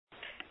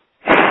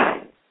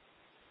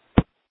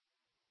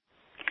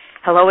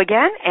Hello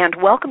again, and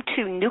welcome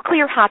to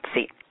Nuclear Hot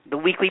Seat, the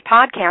weekly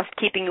podcast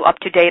keeping you up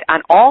to date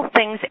on all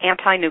things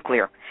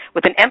anti-nuclear,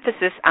 with an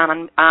emphasis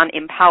on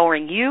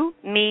empowering you,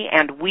 me,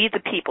 and we the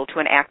people to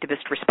an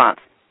activist response.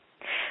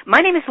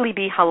 My name is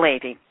Libbe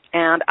HaLevy,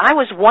 and I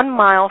was 1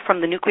 mile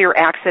from the nuclear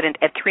accident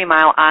at 3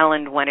 Mile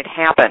Island when it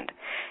happened.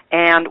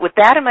 And with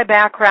that in my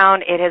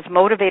background, it has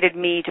motivated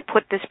me to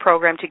put this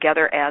program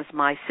together as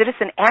my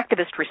citizen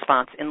activist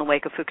response in the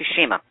wake of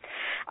Fukushima.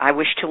 I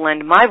wish to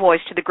lend my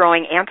voice to the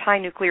growing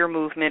anti-nuclear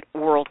movement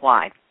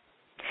worldwide.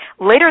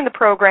 Later in the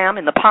program,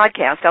 in the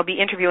podcast, I'll be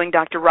interviewing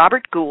Dr.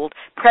 Robert Gould,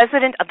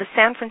 president of the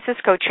San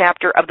Francisco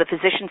chapter of the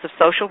Physicians of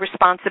Social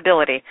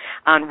Responsibility,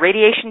 on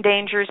radiation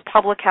dangers,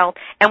 public health,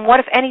 and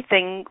what, if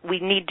anything, we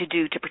need to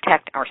do to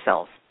protect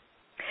ourselves.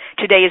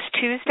 Today is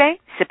Tuesday,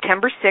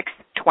 September 6th,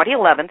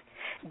 2011,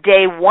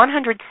 day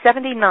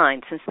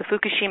 179 since the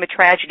Fukushima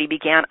tragedy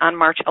began on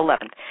March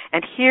 11th,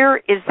 and here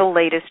is the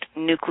latest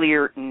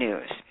nuclear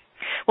news.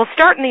 We'll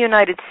start in the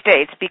United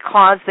States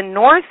because the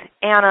North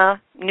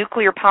Anna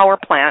nuclear power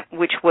plant,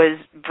 which was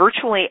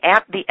virtually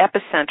at the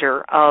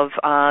epicenter of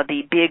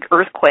the big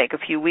earthquake a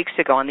few weeks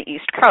ago on the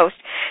East Coast,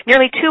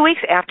 nearly 2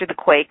 weeks after the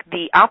quake,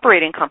 the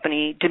operating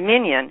company,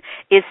 Dominion,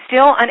 is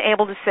still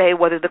unable to say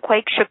whether the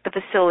quake shook the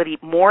facility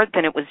more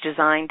than it was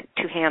designed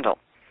to handle.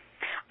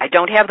 I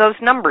don't have those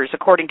numbers,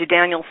 according to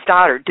Daniel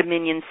Stoddard,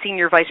 Dominion's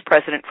Senior Vice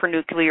President for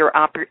Nuclear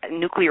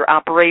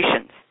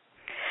Operations.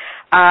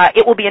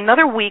 It will be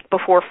another week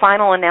before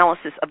final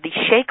analysis of the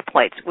shake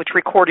plates, which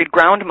recorded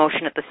ground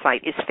motion at the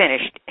site, is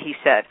finished, he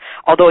said,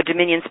 although a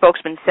Dominion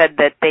spokesman said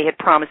that they had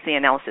promised the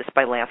analysis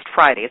by last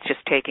Friday. It's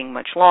just taking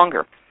much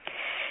longer.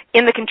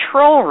 In the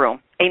control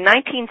room, a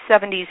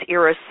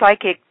 1970s-era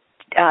seismic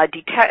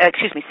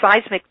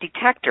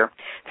detector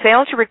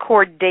failed to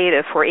record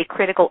data for a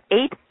critical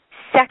 8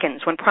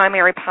 seconds when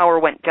primary power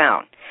went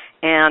down.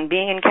 And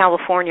being in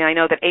California, I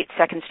know that 8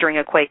 seconds during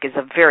a quake is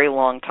a very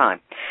long time.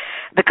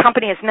 The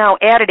company has now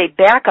added a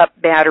backup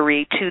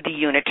battery to the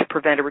unit to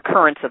prevent a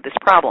recurrence of this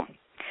problem.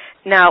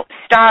 Now,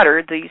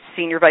 Stoddard, the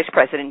senior vice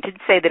president, did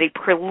say that a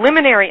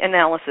preliminary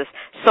analysis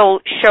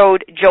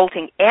showed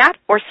jolting at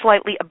or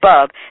slightly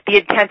above the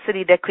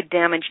intensity that could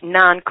damage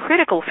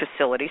non-critical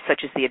facilities,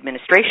 such as the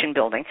administration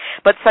building,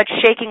 but such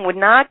shaking would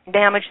not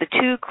damage the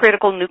 2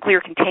 critical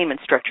nuclear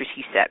containment structures,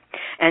 he said.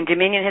 And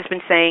Dominion has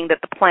been saying that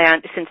the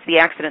plant, since the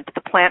accident, that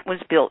the plant was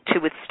built to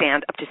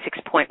withstand up to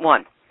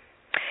 6.1.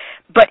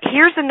 But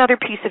here's another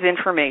piece of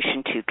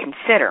information to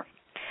consider.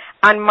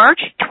 On March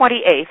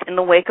 28th, in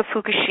the wake of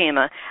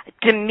Fukushima,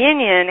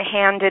 Dominion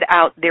handed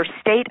out their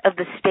State of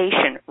the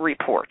Station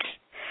report.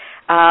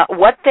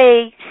 What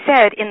they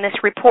said in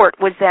this report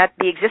was that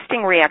the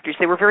existing reactors,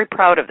 they were very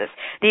proud of this,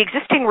 the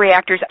existing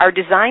reactors are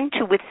designed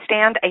to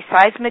withstand a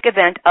seismic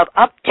event of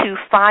up to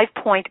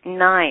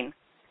 5.9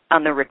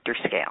 on the Richter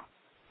scale.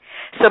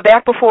 So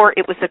back before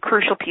it was a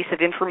crucial piece of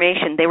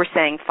information, they were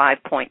saying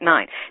 5.9.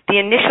 The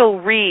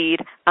initial read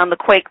on the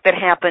quake that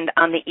happened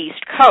on the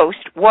East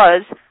Coast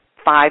was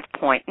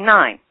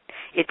 5.9.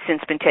 It's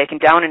since been taken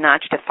down a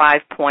notch to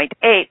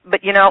 5.8,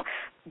 but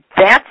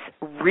that's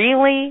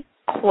really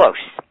close.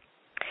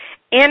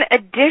 In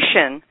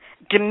addition,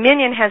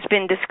 Dominion has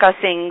been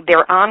discussing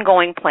their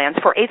ongoing plans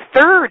for a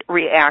third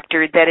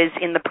reactor that is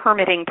in the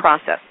permitting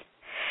process.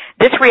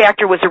 This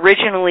reactor was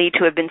originally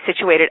to have been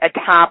situated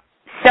atop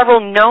several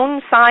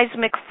known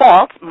seismic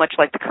faults, much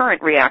like the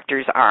current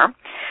reactors are,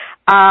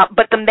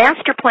 but the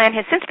master plan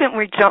has since been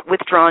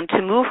withdrawn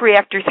to move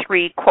Reactor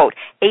 3, quote,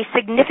 a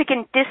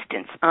significant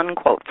distance,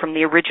 unquote, from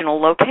the original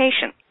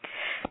location.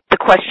 The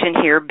question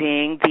here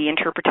being the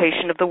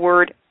interpretation of the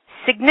word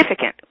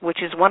significant,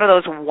 which is one of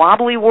those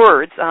wobbly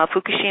words.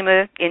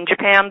 Fukushima in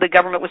Japan, the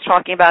government was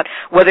talking about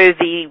whether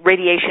the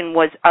radiation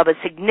was of a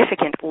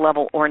significant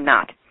level or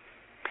not.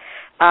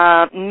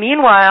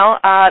 Meanwhile,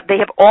 they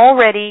have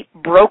already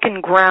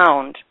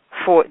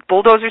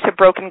bulldozers have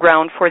broken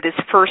ground for this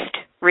first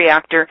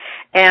reactor,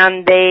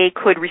 and they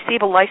could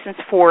receive a license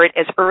for it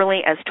as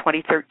early as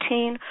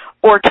 2013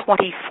 or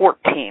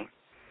 2014.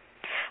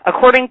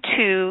 According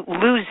to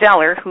Lou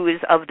Zeller, who is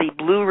of the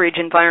Blue Ridge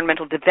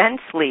Environmental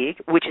Defense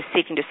League, which is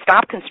seeking to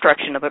stop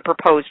construction of a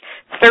proposed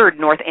third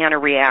North Anna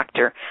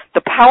reactor,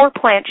 the power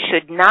plant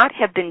should not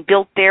have been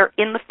built there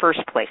in the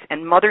first place,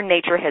 and Mother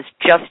Nature has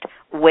just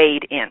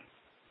weighed in.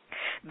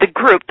 The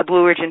group, the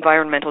Blue Ridge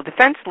Environmental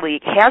Defense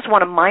League, has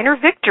won a minor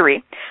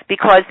victory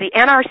because the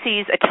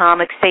NRC's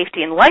Atomic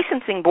Safety and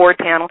Licensing Board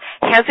panel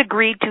has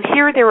agreed to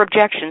hear their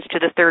objections to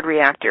the third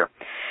reactor.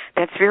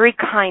 That's very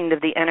kind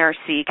of the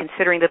NRC,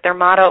 considering that their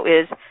motto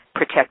is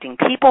protecting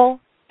people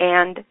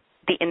and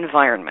the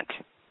environment.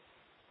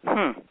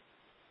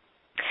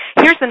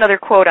 Here's another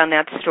quote on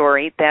that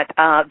story that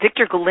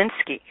Victor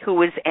Galinsky, who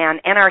was an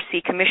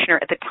NRC commissioner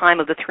at the time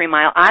of the 3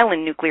 Mile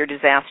Island nuclear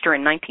disaster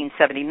in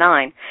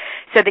 1979,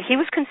 said that he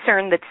was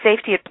concerned that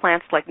safety at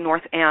plants like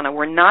North Anna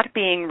were not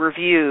being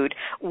reviewed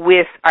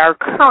with our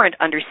current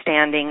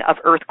understanding of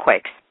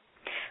earthquakes.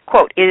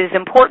 Quote, it is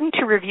important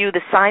to review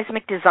the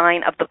seismic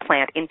design of the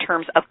plant in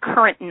terms of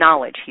current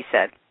knowledge, he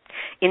said.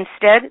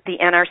 Instead, the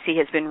NRC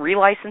has been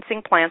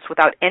relicensing plants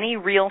without any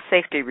real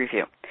safety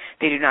review.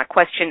 They do not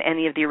question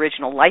any of the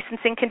original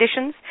licensing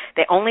conditions.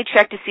 They only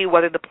check to see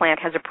whether the plant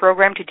has a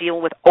program to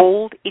deal with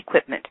old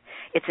equipment.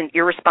 It's an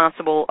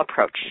irresponsible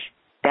approach.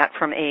 That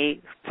from a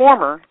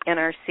former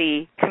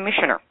NRC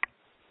commissioner.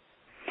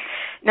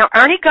 Now,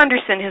 Arnie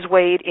Gundersen has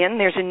weighed in.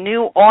 There's a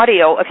new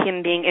audio of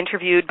him being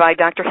interviewed by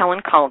Dr.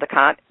 Helen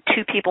Caldicott,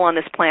 two people on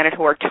this planet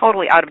who are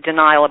totally out of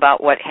denial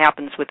about what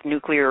happens with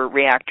nuclear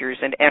reactors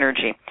and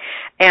energy.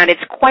 And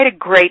it's quite a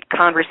great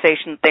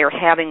conversation that they are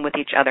having with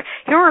each other.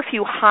 Here are a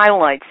few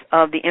highlights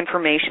of the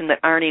information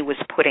that Arnie was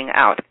putting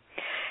out.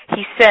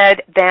 He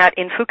said that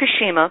in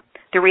Fukushima,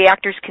 the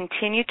reactors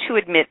continue to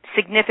emit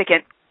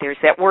significant, there's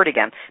that word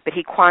again, but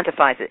he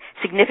quantifies it,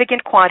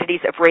 significant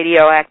quantities of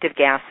radioactive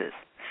gases.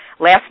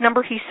 Last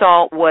number he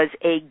saw was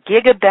a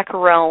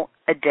gigabecquerel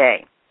a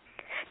day.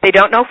 They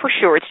don't know for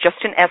sure. It's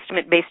just an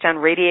estimate based on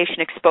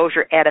radiation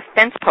exposure at a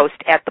fence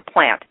post at the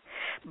plant.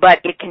 But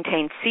it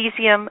contains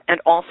cesium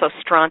and also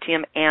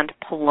strontium and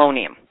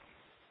polonium.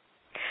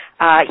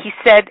 He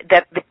said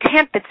that the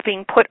tent that's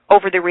being put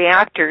over the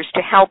reactors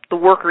to help the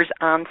workers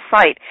on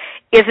site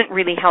isn't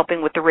really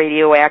helping with the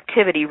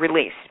radioactivity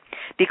release,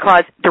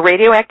 because the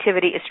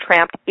radioactivity is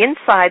trapped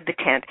inside the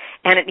tent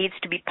and it needs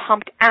to be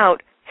pumped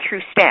out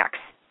through stacks.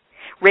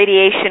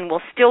 Radiation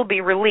will still be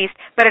released,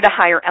 but at a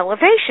higher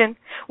elevation,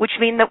 which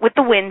means that with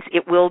the winds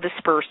it will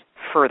disperse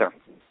further.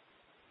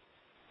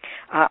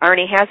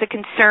 Arnie has a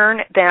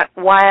concern that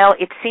while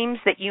it seems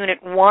that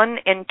Unit 1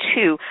 and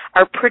 2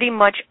 are pretty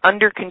much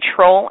under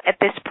control at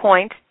this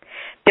point,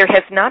 there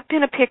has not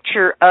been a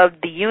picture of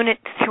the Unit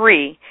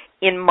 3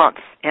 in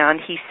months.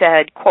 And he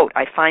said, quote,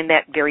 "I find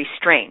that very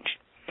strange."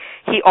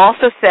 He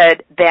also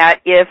said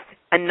that if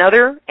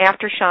another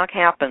aftershock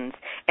happens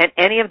and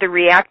any of the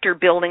reactor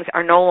buildings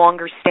are no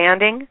longer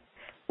standing,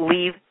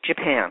 leave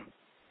Japan.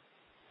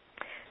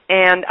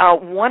 And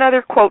one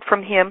other quote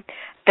from him,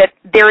 that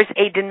there is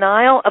a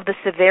denial of the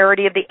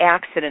severity of the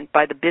accident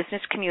by the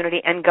business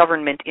community and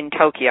government in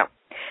Tokyo.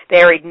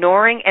 They are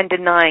ignoring and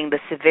denying the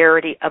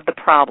severity of the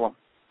problem.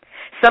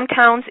 Some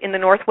towns in the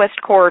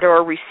Northwest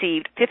Corridor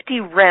received 50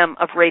 rem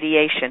of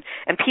radiation,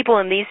 and people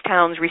in these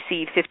towns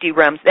receive 50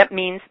 rems. That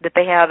means that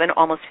they have an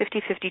almost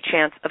 50-50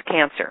 chance of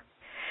cancer.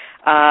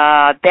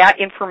 That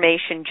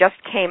information just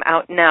came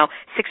out now,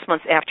 6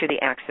 months after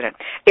the accident.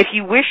 If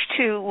you wish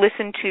to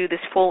listen to this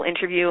full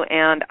interview,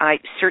 and I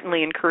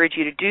certainly encourage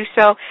you to do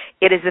so,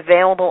 it is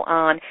available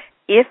on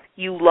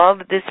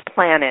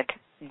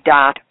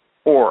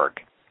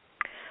ifyoulovethisplanet.org.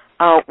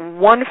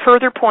 One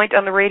further point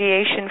on the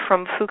radiation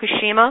from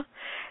Fukushima,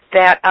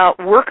 that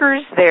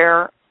workers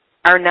there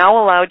are now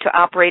allowed to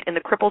operate in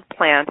the crippled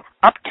plant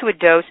up to a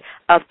dose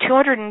of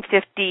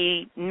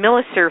 250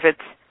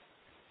 millisieverts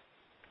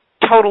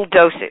total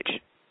dosage.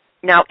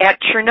 Now,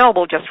 at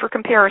Chernobyl, just for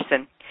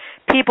comparison,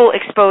 people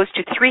exposed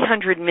to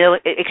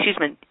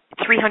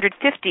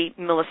 350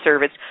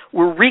 millisieverts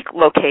were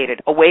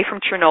relocated away from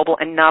Chernobyl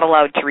and not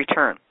allowed to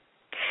return.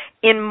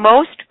 In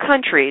most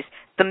countries,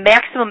 the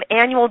maximum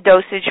annual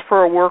dosage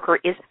for a worker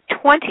is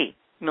 20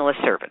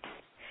 millisieverts.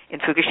 In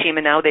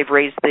Fukushima now, they've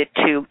raised it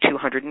to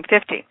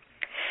 250.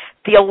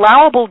 The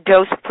allowable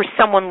dose for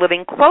someone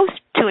living close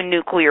to a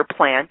nuclear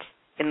plant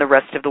in the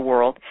rest of the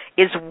world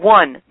is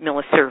 1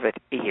 millisievert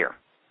a year.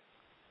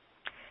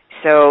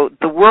 So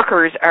the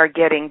workers are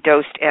getting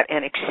dosed at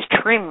an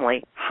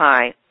extremely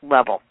high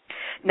level.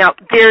 Now,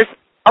 there's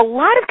a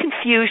lot of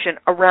confusion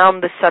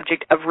around the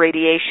subject of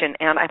radiation,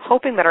 and I'm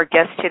hoping that our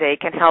guest today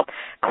can help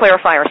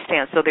clarify our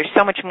stance. So there's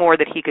so much more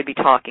that he could be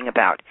talking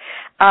about.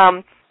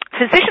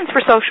 Physicians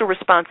for Social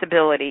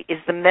Responsibility is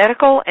the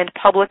medical and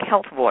public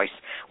health voice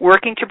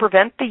working to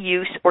prevent the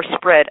use or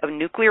spread of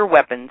nuclear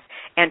weapons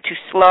and to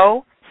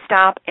slow,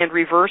 stop, and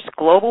reverse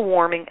global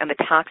warming and the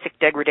toxic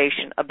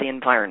degradation of the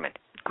environment.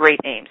 Great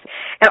aims.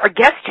 And our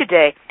guest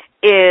today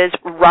is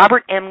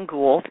Robert M.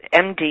 Gould,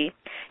 M.D.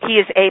 He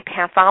is a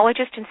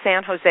pathologist in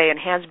San Jose and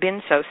has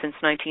been so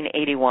since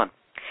 1981.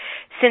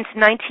 Since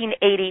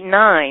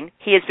 1989,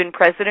 he has been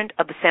president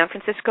of the San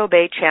Francisco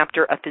Bay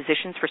chapter of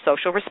Physicians for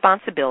Social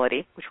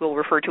Responsibility, which we'll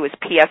refer to as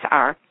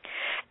PSR,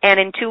 and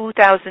in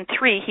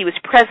 2003, he was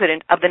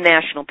president of the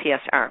National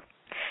PSR.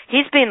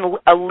 He's been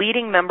a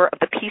leading member of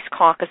the Peace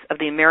Caucus of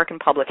the American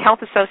Public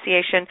Health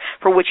Association,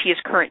 for which he is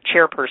current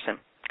chairperson.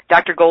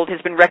 Dr. Gould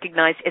has been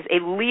recognized as a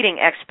leading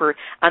expert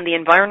on the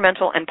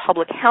environmental and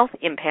public health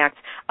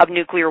impacts of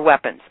nuclear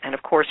weapons. And,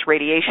 of course,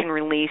 radiation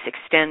release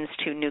extends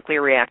to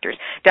nuclear reactors.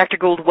 Dr.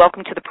 Gould,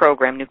 welcome to the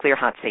program, Nuclear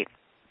Hot Seat.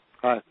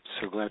 Hi,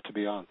 so glad to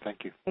be on.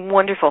 Thank you.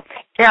 Wonderful.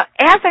 Now,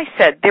 as I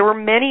said, there were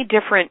many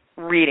different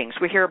readings.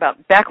 We hear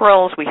about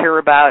becquerels, we hear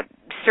about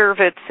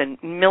sieverts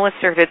and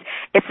millisieverts.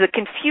 It's a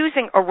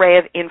confusing array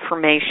of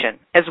information,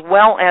 as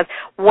well as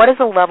what is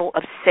a level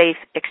of safe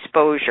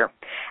exposure.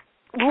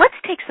 Let's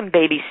take some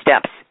baby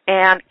steps,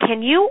 and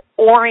can you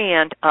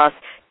orient us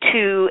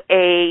to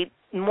a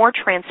more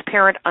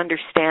transparent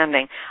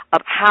understanding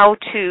of how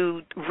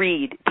to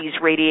read these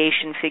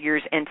radiation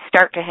figures and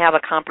start to have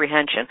a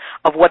comprehension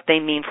of what they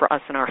mean for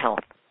us and our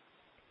health?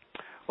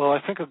 Well, I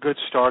think a good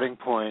starting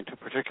point,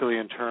 particularly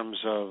in terms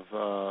of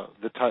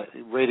the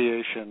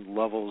radiation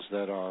levels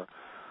that are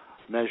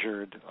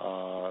measured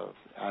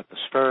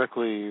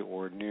atmospherically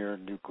or near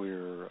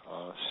nuclear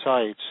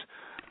sites,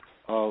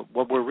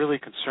 what we're really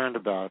concerned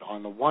about,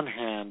 on the one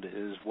hand,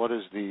 is what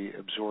is the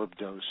absorbed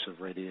dose of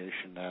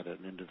radiation that an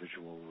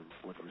individual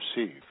would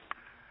receive.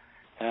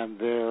 And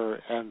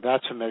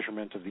that's a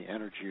measurement of the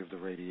energy of the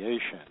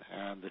radiation.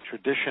 And the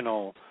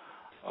traditional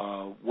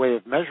way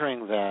of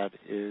measuring that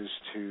is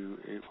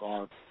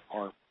are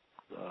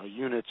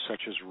units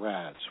such as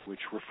RADS, which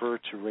refer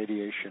to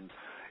radiation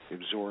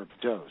absorbed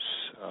dose.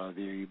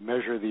 They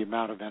measure the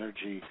amount of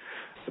energy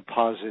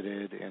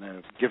deposited in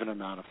a given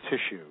amount of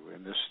tissue.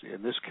 In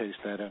this case,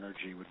 that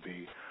energy would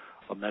be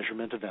a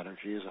measurement of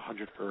energy is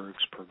 100 ergs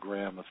per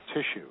gram of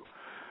tissue.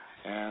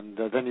 And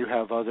then you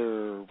have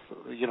other,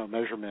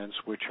 measurements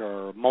which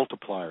are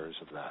multipliers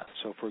of that.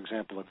 So, for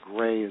example, a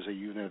gray is a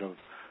unit of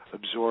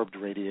absorbed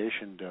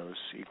radiation dose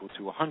equal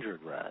to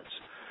 100 rads.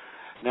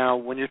 Now,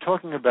 when you're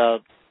talking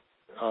about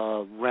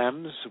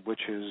REMS,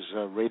 which is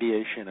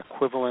radiation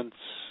equivalents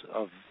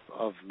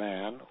of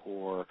man,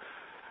 or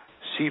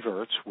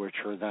sieverts, which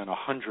are then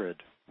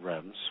 100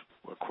 REMS,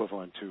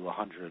 equivalent to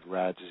 100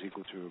 rads is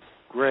equal to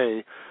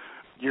gray,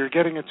 you're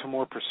getting into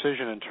more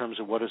precision in terms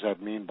of what does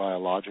that mean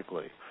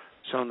biologically.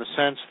 So in the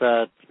sense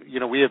that,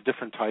 we have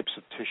different types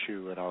of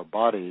tissue in our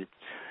body,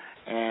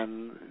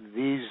 and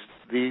these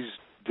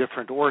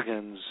different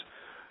organs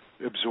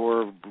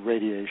absorb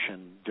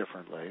radiation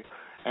differently.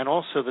 And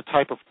also the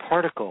type of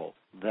particle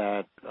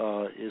that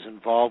is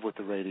involved with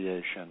the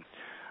radiation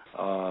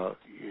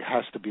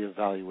has to be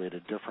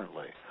evaluated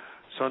differently.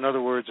 So in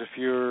other words,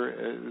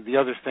 the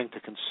other thing to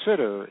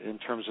consider in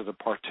terms of the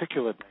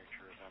particulate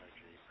nature of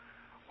energy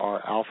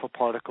are alpha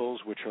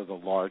particles, which are the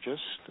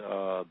largest,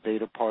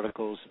 beta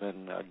particles,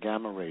 then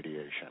gamma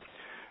radiation.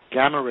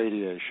 Gamma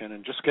radiation,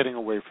 and just getting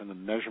away from the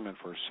measurement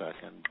for a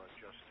second, but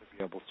just to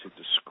be able to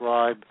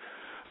describe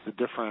the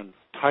different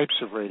types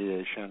of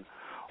radiation,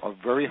 are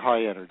very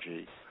high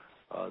energy,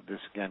 this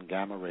again,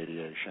 gamma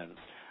radiation,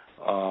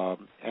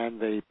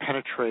 and they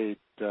penetrate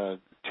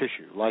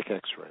tissue like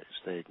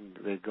X-rays.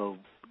 They go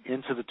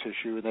into the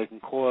tissue, and they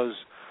can cause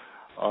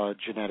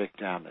genetic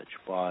damage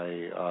by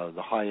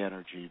the high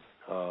energy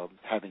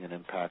having an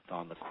impact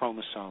on the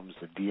chromosomes,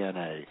 the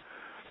DNA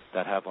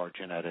that have our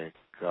genetic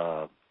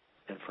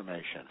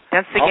information.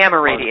 That's the gamma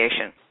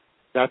radiation.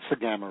 That's the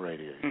gamma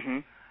radiation. Mm-hmm.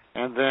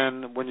 And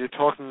then when you're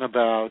talking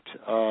about,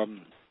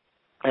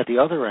 at the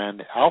other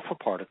end, alpha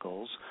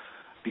particles,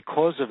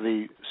 because of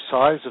the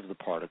size of the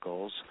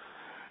particles,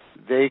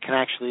 they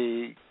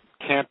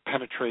can't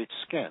penetrate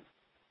skin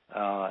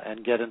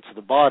and get into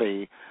the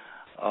body.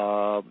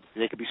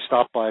 They could be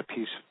stopped by a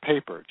piece of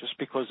paper just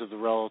because of the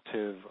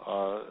relative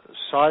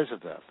size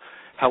of them.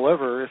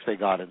 However, if they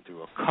got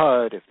into a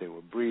cut, if they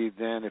were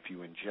breathed in, if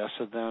you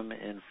ingested them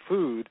in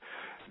food,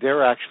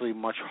 they're actually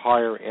much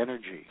higher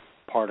energy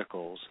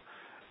particles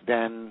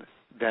than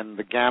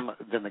the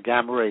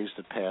gamma rays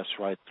that pass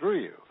right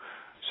through you.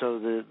 So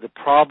the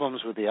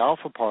problems with the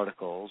alpha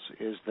particles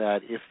is that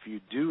if you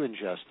do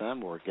ingest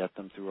them or get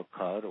them through a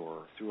cut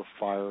or through a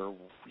fire,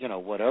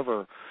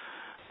 whatever,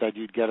 that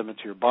you'd get them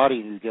into your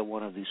body and you get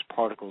one of these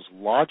particles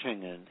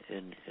lodging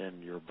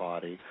in your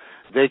body,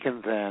 they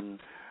can then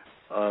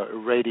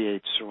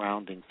irradiate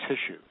surrounding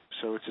tissue.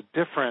 So it's a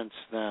difference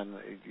than,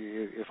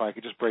 if I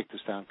could just break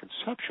this down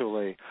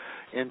conceptually,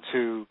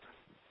 into,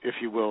 if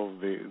you will,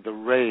 the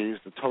rays,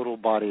 the total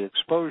body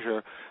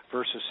exposure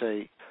versus,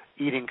 say,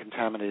 eating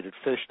contaminated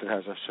fish that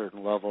has a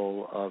certain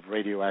level of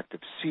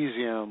radioactive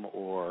cesium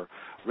or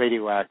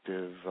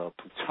radioactive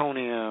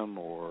plutonium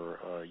or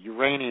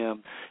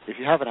uranium. If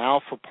you have an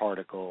alpha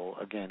particle,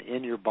 again,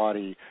 in your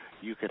body,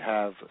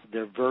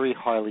 they're very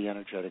highly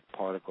energetic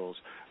particles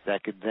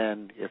that could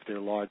then, if they're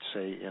lodged,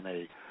 say, in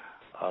the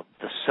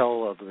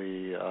cell of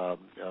the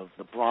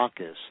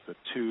bronchus, the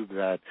tube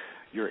that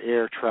your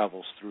air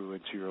travels through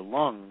into your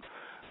lung,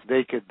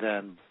 they could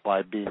then,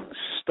 by being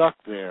stuck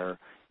there,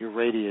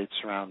 irradiate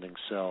surrounding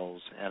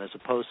cells, and as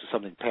opposed to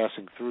something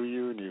passing through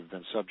you and you've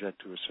been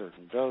subject to a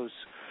certain dose,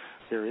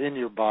 they're in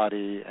your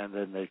body, and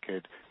then they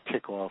could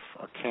kick off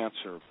a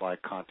cancer by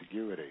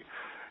contiguity.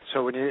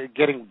 So when you're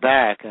getting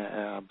back, and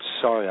I'm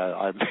sorry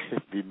I may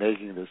be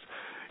making this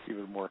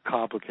even more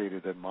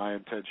complicated than my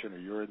intention or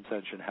your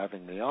intention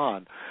having me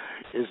on,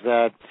 is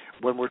that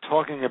when we're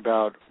talking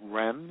about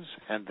REMS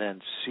and then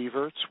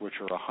sieverts, which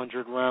are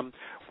 100 rem,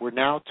 we're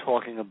now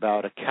talking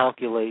about a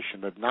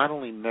calculation that not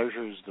only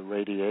measures the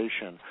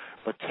radiation,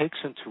 but takes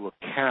into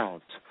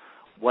account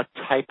what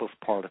type of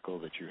particle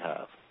that you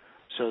have.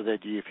 So that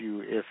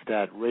if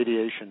that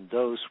radiation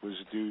dose was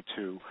due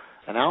to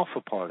an alpha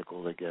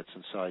particle that gets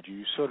inside you,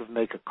 you sort of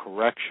make a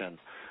correction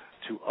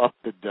to up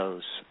the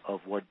dose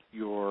of what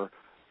your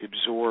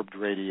absorbed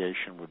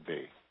radiation would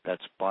be.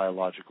 That's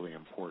biologically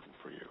important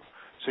for you.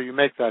 So you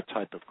make that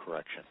type of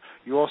correction.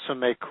 You also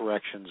make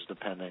corrections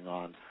depending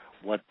on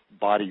what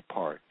body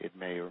part it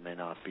may or may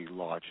not be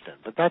lodged in.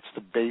 But that's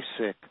the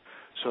basic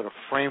sort of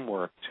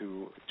framework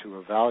to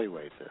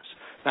evaluate this.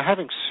 Now,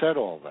 having said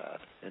all that,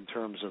 in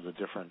terms of the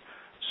different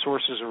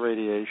sources of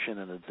radiation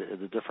and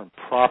the different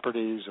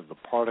properties of the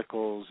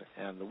particles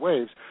and the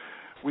waves,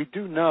 we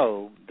do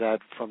know that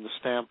from the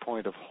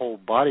standpoint of whole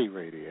body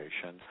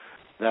radiation,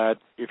 that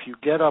if you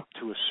get up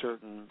to a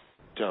certain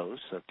dose,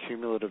 a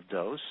cumulative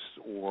dose,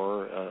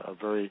 or a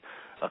very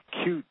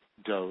acute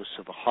dose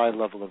of a high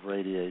level of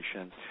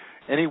radiation,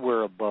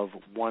 anywhere above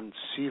 1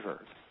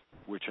 sievert,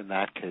 which in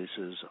that case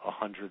is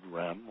 100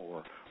 rem,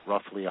 or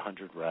roughly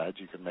 100 rads,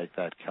 you can make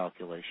that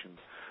calculation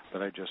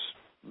that I just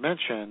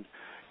mentioned,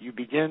 you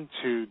begin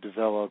to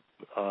develop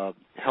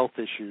health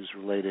issues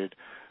related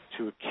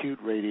to acute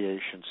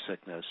radiation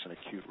sickness and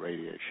acute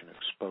radiation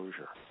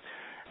exposure.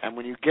 And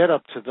when you get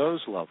up to those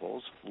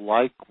levels,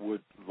 like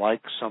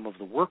some of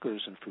the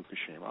workers in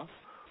Fukushima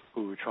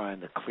who were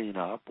trying to clean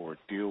up or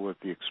deal with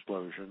the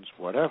explosions,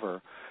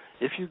 whatever,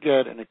 if you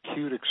get an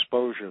acute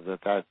exposure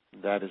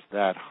that is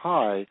that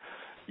high,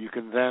 you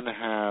can then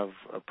have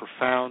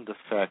profound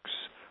effects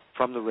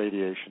from the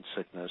radiation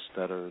sickness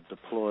that are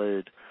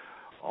deployed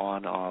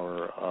on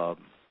our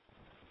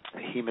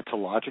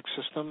hematologic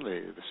system,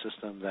 the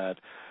system that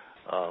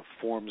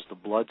forms the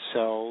blood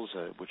cells,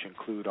 which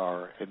include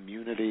our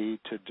immunity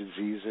to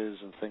diseases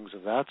and things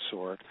of that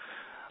sort.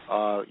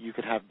 You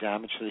could have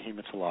damage to the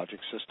hematologic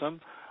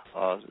system,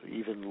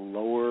 even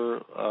lower,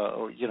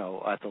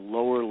 at the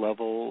lower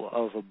level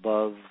of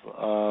above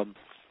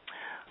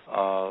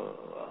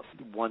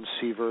 1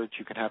 sievert,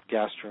 you can have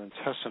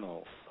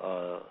gastrointestinal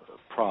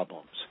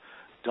problems,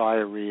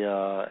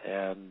 diarrhea,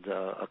 and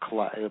a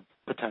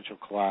potential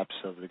collapse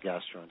of the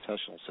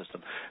gastrointestinal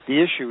system.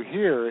 The issue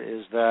here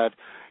is that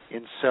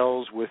in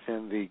cells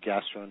within the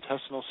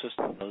gastrointestinal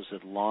system, those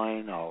that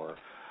line our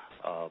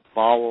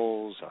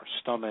bowels, our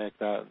stomach,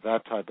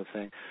 that type of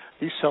thing,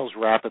 these cells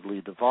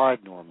rapidly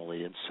divide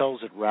normally, and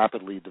cells that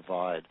rapidly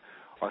divide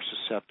are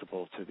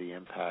susceptible to the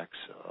impacts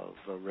of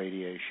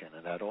radiation,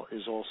 and that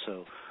is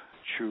also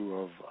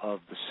true of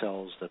the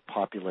cells that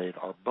populate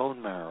our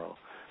bone marrow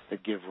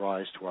that give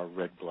rise to our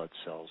red blood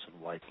cells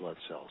and white blood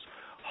cells.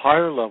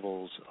 Higher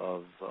levels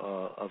of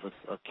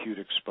acute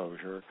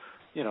exposure,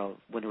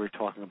 when we're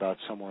talking about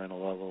somewhere in a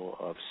level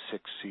of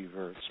 6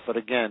 sieverts, but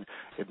again,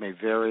 it may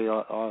vary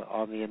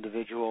on the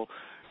individual,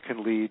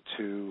 can lead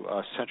to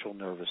central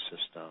nervous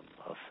system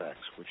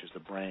effects, which is the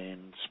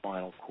brain,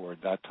 spinal cord,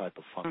 that type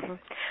of function.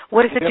 Mm-hmm.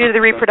 What does it do to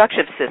the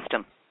reproductive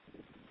system?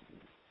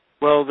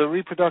 Well, let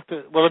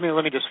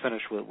me just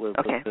finish with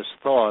this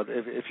thought.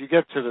 If you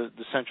get to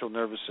the central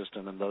nervous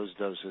system in those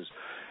doses,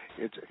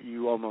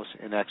 you almost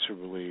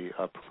inexorably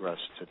progress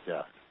to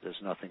death. There's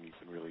nothing you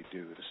can really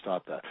do to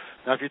stop that.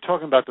 Now, if you're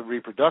talking about the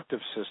reproductive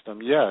system,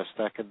 yes,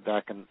 that can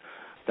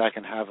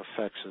have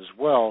effects as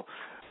well,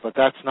 but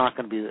that's not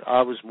going to be.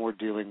 I was more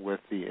dealing with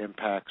the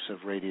impacts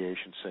of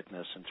radiation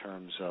sickness in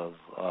terms of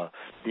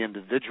the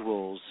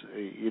individual's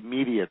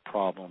immediate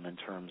problem in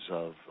terms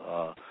of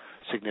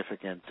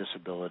significant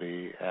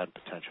disability and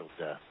potential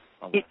death.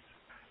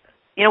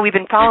 We've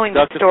been following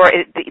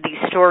these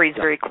stories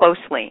very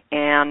closely,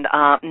 and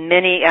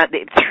many,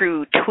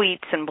 through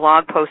tweets and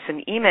blog posts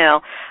and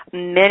email,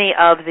 many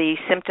of the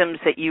symptoms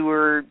that you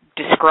were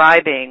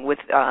describing with,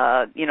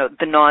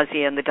 the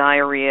nausea and the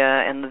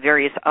diarrhea and the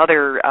various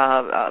other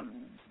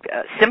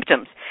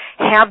symptoms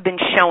have been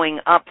showing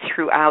up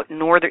throughout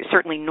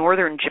certainly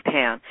northern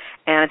Japan,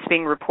 and it's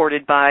being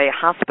reported by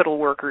hospital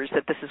workers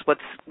that this is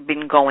what's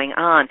been going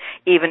on,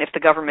 even if the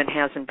government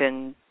hasn't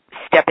been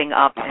stepping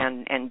up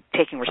and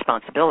taking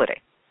responsibility.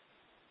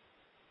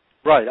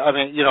 Right. I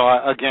mean,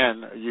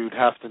 again, you'd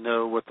have to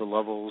know what the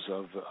levels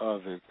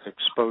of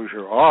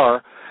exposure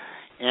are,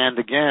 and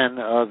again,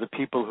 the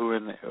people who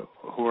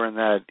are in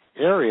that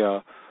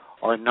area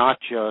are not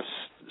just,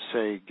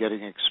 say,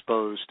 getting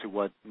exposed to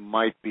what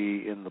might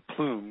be in the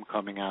plume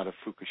coming out of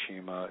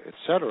Fukushima,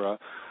 etc.,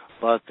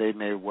 but they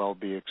may well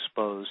be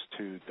exposed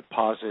to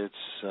deposits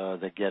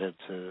that get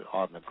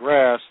on the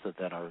grass that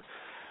then are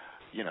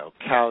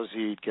cows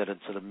eat, get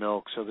into the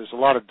milk. So there's a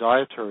lot of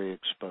dietary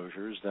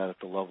exposures that, if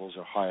the levels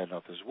are high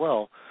enough as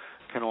well,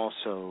 can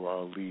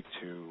also lead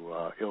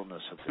to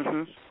illness of the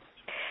disease.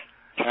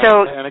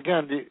 And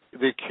again,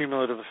 the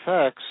cumulative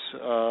effects,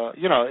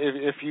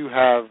 if you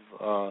have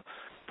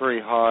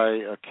very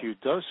high acute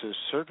doses,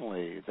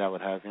 certainly that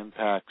would have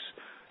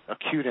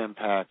acute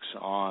impacts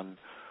on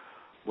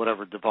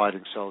whatever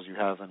dividing cells you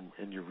have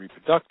in your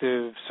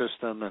reproductive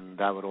system, and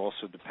that would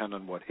also depend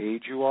on what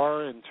age you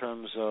are in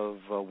terms of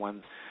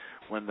when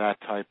that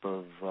type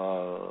of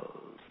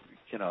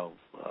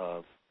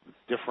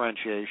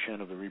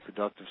differentiation of the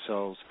reproductive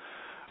cells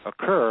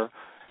occur.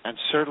 And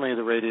certainly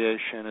the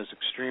radiation is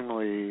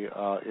extremely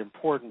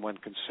important when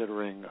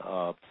considering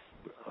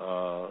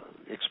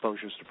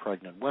exposures to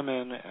pregnant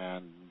women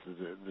and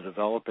the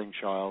developing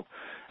child,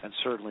 and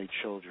certainly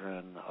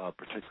children,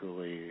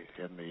 particularly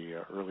in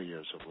the early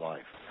years of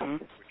life,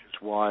 which is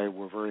why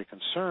we're very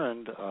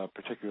concerned,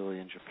 particularly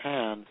in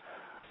Japan,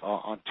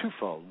 on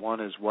twofold. One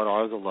is, what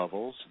are the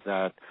levels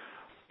that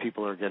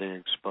people are getting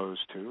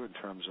exposed to in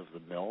terms of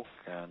the milk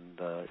and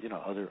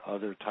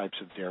other types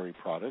of dairy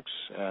products,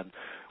 and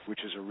which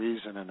is a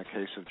reason in the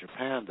case of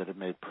Japan that it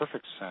made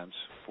perfect sense,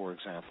 for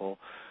example,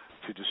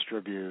 to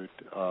distribute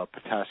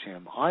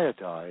potassium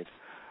iodide,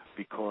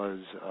 because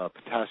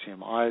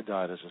potassium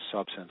iodide as a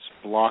substance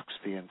blocks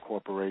the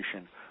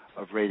incorporation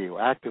of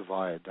radioactive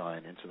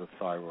iodine into the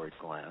thyroid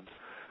gland,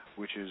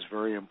 which is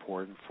very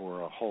important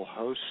for a whole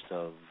host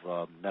of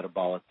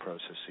metabolic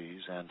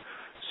processes, and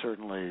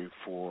certainly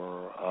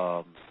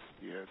for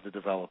the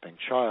developing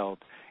child,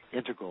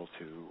 integral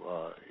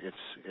to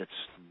its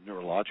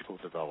neurological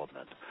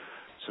development.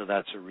 So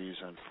that's a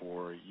reason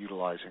for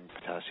utilizing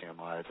potassium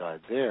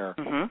iodide there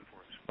for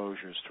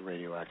exposures to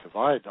radioactive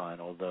iodine,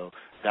 although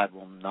that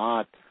will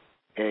not,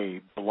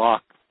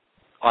 block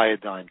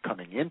iodine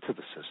coming into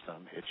the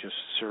system. It just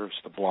serves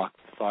to block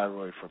the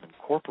thyroid from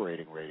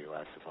incorporating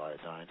radioactive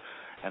iodine,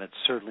 and it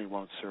certainly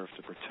won't serve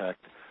to protect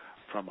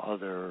from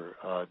other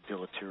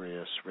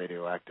deleterious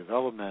radioactive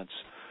elements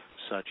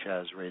such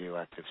as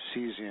radioactive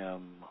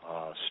cesium,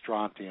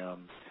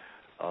 strontium,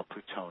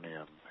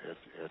 plutonium,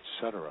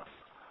 etc.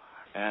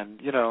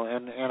 And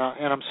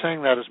I'm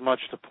saying that as much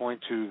to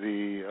point to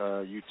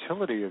the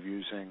utility of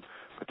using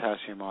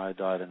potassium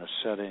iodide in a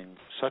setting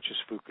such as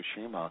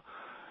Fukushima.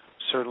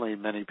 Certainly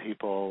many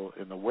people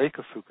in the wake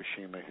of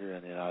Fukushima here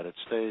in the United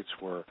States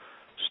were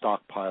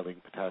stockpiling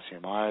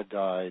potassium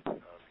iodide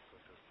because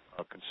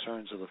of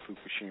concerns of the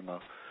Fukushima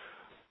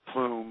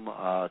plume,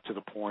 to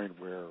the point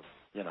where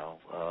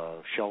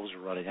shelves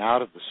are running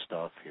out of the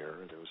stuff here.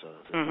 There was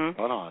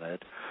a run on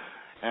it.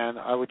 And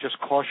I would just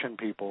caution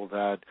people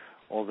that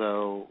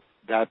although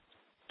that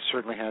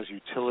certainly has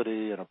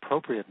utility and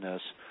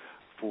appropriateness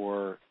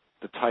for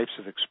the types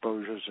of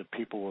exposures that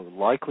people were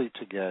likely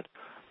to get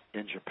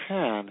in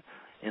Japan,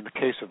 in the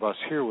case of us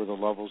here where the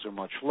levels are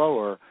much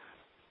lower,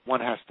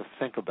 one has to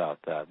think about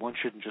that. One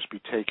shouldn't just be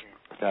taking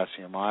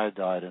potassium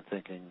iodide and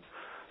thinking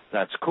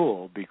that's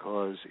cool,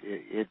 because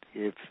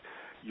if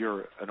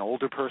you're an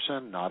older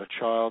person, not a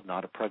child,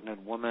 not a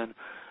pregnant woman,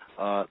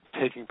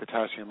 taking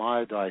potassium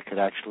iodide could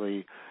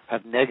actually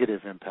have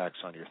negative impacts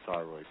on your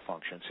thyroid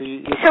function.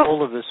 So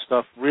all of this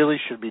stuff really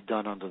should be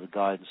done under the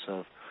guidance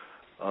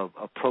of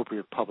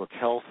appropriate public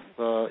health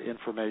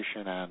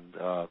information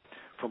and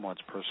from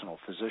one's personal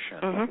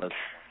physician.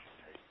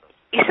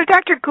 So,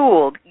 Dr.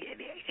 Gould,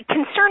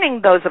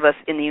 concerning those of us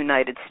in the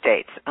United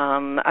States,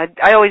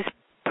 I always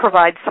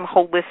provide some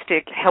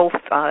holistic health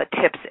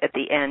tips at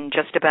the end,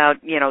 just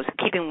about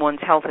keeping one's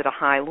health at a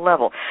high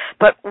level.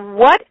 But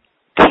what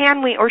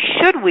can we or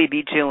should we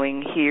be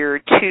doing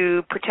here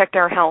to protect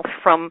our health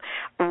from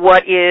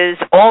what is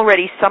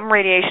already some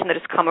radiation that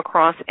has come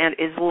across and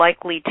is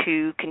likely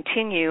to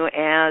continue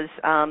as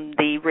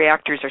the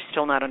reactors are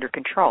still not under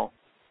control?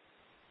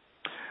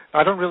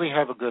 I don't really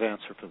have a good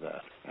answer for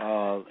that,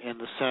 in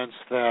the sense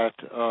that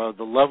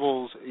the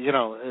levels,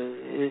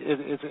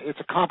 it's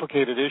a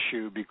complicated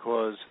issue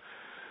because,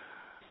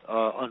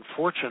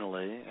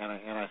 unfortunately, and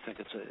I think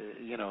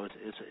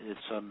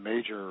it's a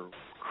major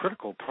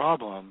critical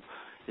problem,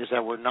 is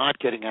that we're not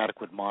getting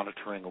adequate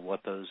monitoring of what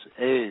those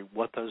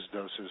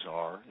doses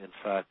are. In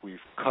fact, we've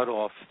cut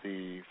off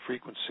the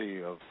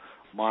frequency of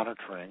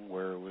monitoring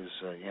where it was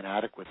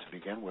inadequate to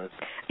begin with.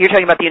 You're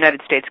talking about the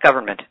United States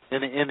government. In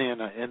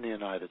the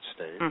United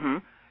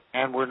States.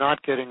 And we're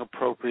not getting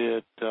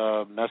appropriate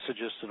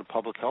messages to the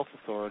public health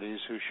authorities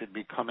who should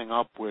be coming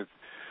up with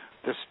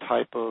this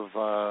type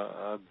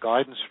of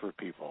guidance for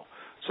people.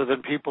 So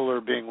then people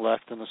are being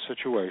left in a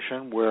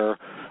situation where,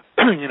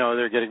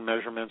 they're getting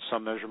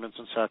some measurements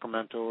in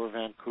Sacramento or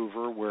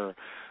Vancouver where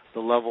the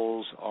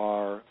levels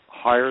are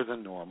higher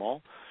than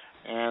normal.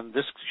 And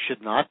this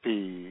should not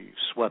be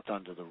swept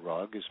under the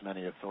rug, as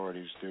many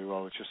authorities do.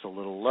 Oh, it's just a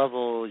little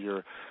level.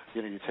 You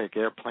take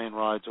airplane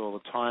rides all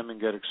the time and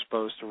get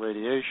exposed to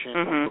radiation.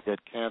 You get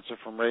cancer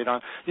from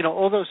radon.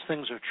 All those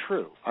things are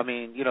true. I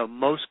mean,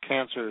 most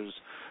cancers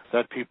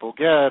that people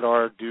get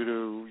are due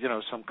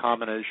to, some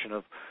combination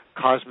of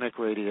cosmic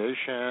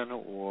radiation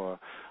or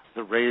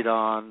the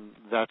radon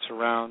that's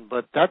around.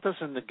 But that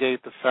doesn't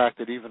negate the fact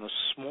that even a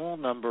small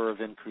number of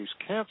increased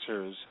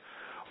cancers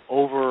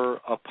over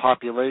a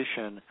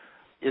population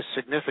is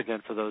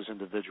significant for those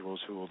individuals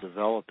who will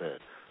develop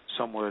it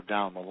somewhere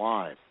down the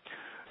line.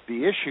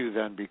 The issue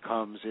then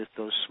becomes if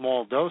those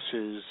small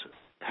doses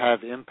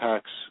have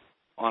impacts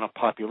on a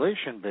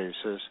population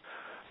basis,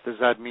 does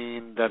that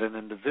mean that an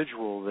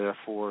individual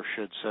therefore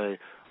should say,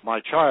 my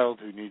child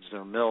who needs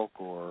their milk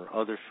or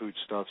other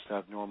foodstuffs to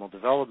have normal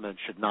development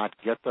should not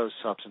get those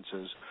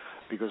substances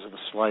because of a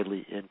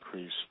slightly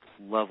increased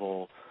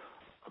level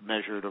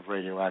measured of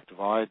radioactive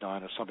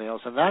iodine or something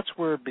else? And that's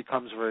where it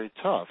becomes very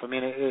tough. I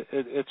mean,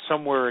 it's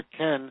somewhere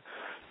akin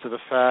to the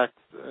fact,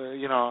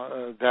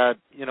 that,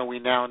 we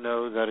now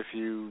know that if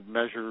you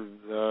measure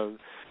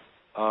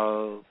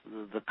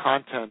the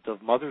content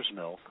of mother's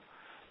milk,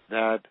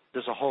 that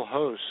there's a whole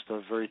host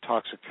of very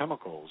toxic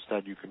chemicals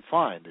that you can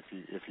find if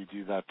you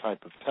do that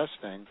type of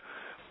testing.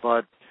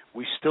 But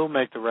we still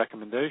make the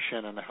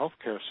recommendation in the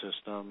healthcare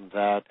system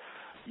that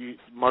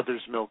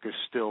mother's milk is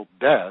still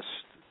best,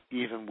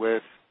 even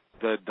with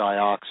the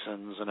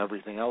dioxins and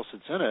everything else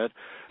that's in it,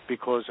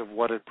 because of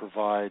what it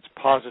provides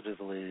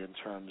positively in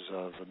terms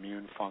of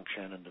immune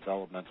function and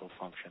developmental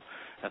function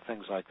and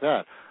things like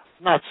that.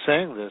 I'm not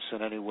saying this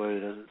in any way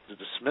to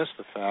dismiss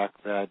the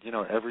fact that,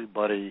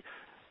 everybody,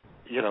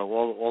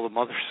 all the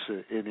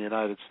mothers in the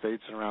United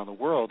States and around the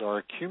world are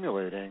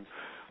accumulating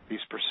these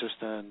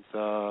persistent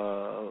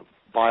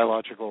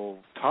biological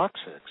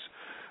toxics.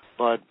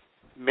 But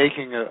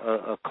making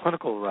a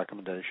clinical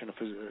recommendation,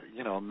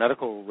 a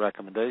medical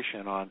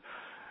recommendation on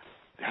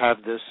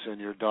have this in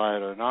your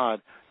diet or not,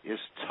 is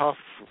tough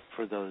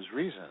for those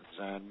reasons,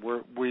 and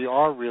we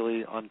are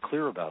really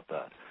unclear about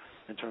that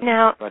in terms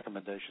of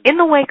recommendations. In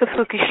the wake of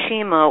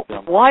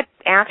Fukushima, what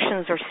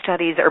actions or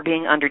studies are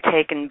being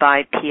undertaken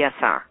by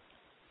PSR?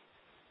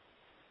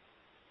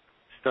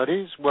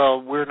 Studies?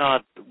 Well,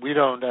 we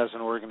don't, as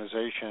an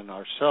organization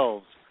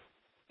ourselves,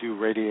 do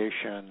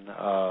radiation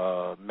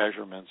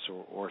measurements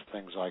or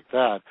things like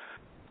that.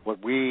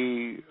 What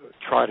we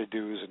try to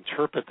do is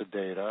interpret the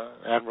data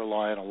and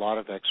rely on a lot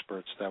of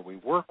experts that we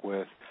work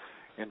with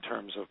in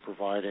terms of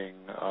providing,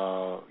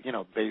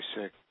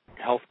 basic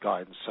health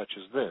guidance such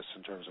as this,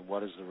 in terms of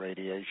what is the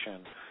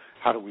radiation,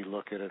 how do we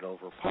look at it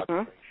over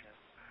population.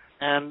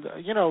 And,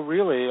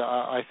 really,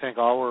 I think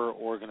our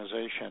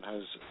organization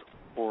has,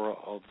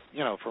 for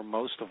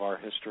most of our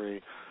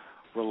history,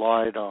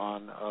 relied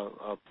on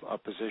a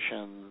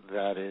position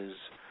that is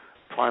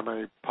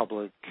primary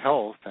public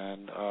health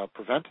and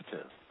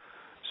preventative.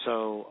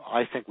 So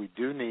I think we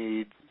do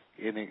need,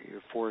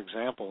 for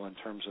example, in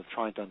terms of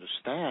trying to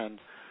understand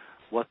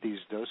what these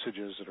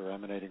dosages that are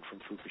emanating from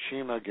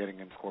Fukushima, getting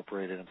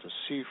incorporated into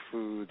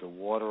seafood, the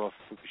water off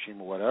Fukushima,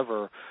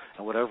 whatever,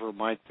 and whatever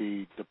might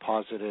be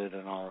deposited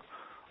in our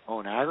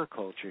own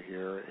agriculture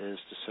here, is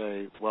to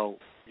say, well,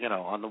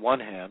 on the one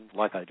hand,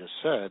 like I just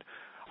said,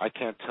 I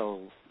can't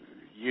tell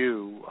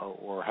you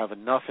or have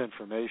enough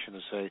information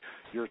to say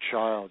your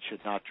child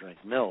should not drink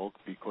milk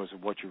because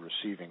of what you're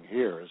receiving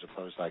here, as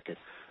opposed to I could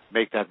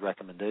make that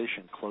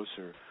recommendation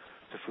closer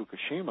to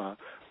Fukushima.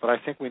 But I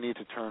think we need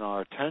to turn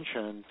our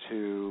attention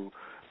to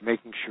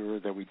making sure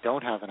that we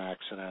don't have an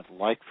accident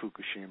like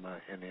Fukushima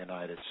in the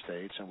United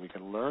States, and we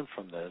can learn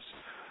from this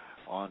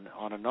on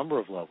a number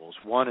of levels.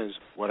 One is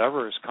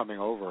whatever is coming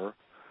over,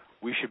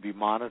 we should be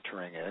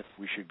monitoring it,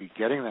 we should be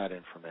getting that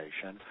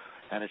information,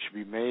 and it should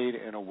be made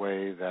in a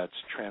way that's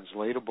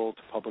translatable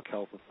to public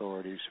health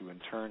authorities, who in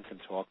turn can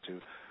talk to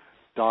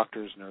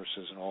doctors,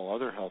 nurses, and all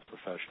other health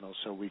professionals,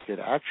 so we could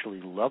actually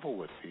level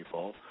with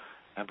people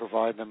and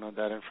provide them with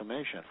that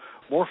information.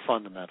 More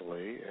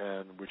fundamentally,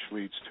 and which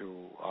leads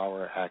to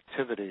our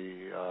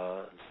activity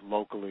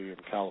locally in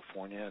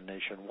California and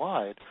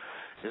nationwide,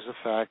 is the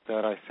fact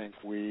that I think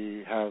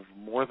we have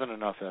more than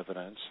enough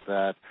evidence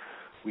that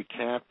we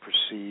can't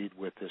proceed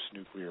with this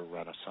nuclear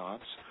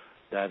renaissance,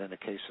 that in the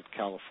case of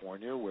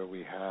California, where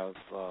we have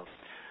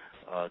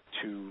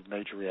two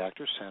major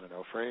reactors, San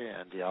Onofre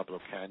and Diablo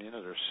Canyon,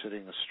 that are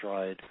sitting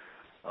astride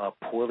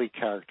poorly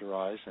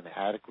characterized and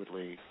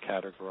adequately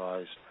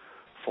categorized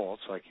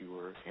faults, like you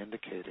were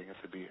indicating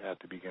at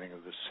the beginning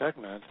of this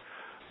segment,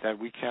 that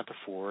we can't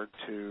afford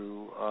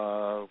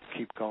to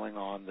keep going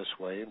on this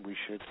way, and we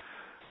should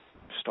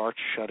start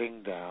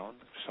starting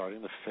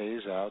to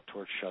phase out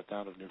towards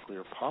shutdown of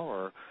nuclear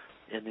power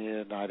in the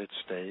United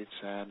States,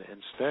 and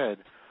instead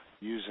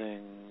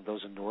using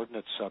those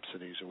inordinate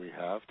subsidies that we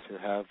have to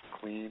have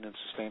clean and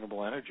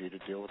sustainable energy to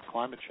deal with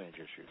climate change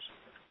issues.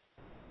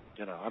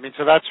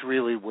 So that's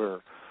really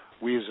where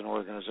we as an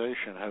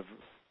organization have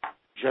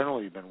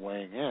generally been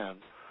weighing in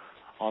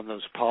on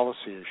those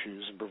policy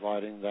issues and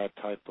providing that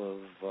type of,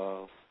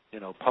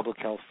 public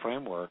health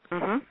framework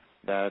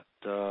that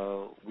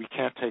we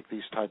can't take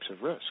these types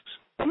of risks.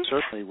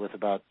 Certainly with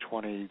about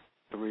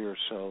 23 or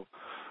so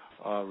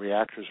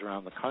reactors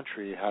around the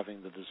country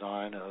having the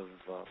design of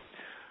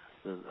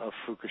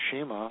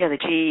Fukushima. Yeah, the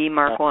GE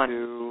Mark I.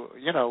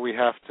 We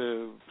have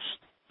to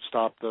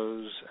stop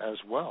those as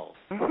well.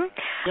 Mm-hmm. Go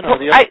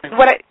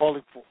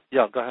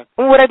ahead.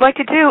 What I'd like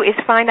to do is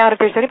find out if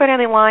there's anybody on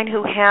the line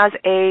who has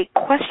a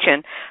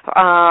question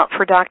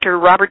for Dr.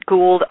 Robert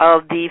Gould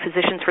of the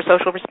Physicians for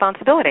Social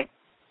Responsibility.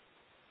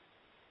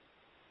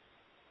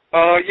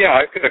 Yeah,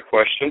 I've got a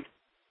question.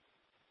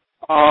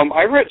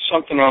 I read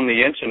something on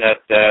the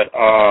internet that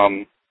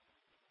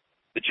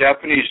the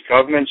Japanese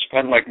government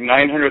spent like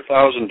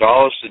 $900,000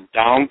 to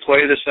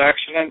downplay this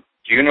accident.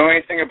 Do you know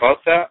anything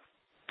about that?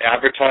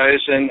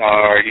 Advertising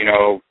or,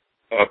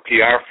 a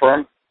PR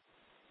firm?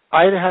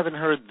 I haven't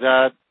heard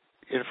that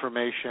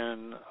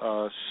information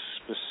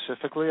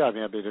specifically. I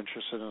mean, I'd be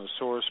interested in the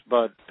source,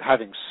 but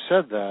having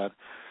said that,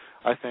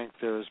 I think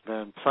there's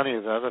been plenty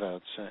of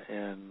evidence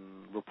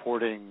in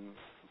reporting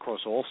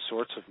across all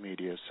sorts of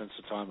media since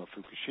the time of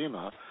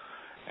Fukushima,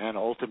 and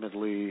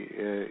ultimately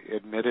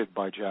admitted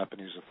by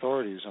Japanese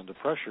authorities under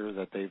pressure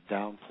that they've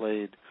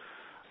downplayed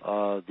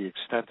the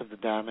extent of the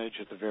damage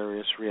at the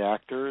various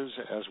reactors,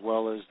 as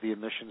well as the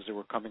emissions that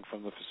were coming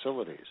from the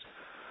facilities.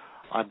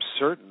 I'm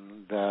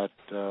certain that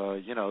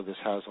this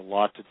has a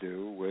lot to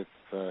do with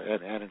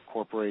and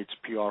incorporates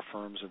PR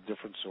firms of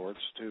different sorts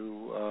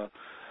to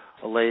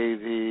allay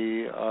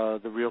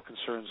the real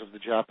concerns of the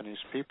Japanese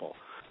people.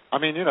 I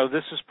mean,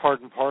 this is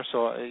part and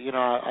parcel.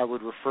 I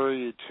would refer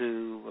you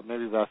to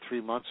maybe about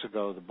 3 months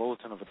ago, the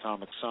Bulletin of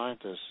Atomic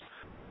Scientists.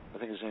 I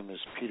think his name is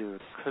Peter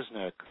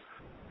Kuznick,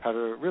 had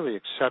a really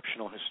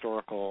exceptional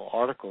historical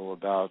article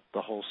about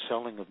the whole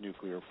selling of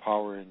nuclear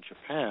power in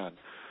Japan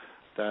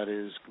that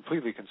is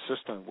completely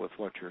consistent with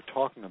what you're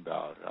talking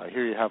about.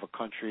 Here you have a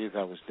country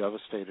that was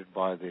devastated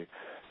by the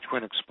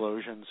twin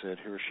explosions at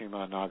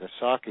Hiroshima and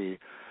Nagasaki,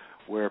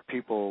 where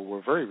people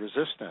were very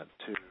resistant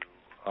to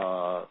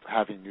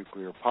having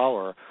nuclear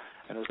power,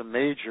 and it was a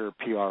major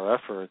PR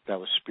effort that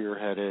was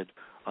spearheaded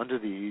under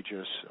the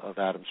aegis of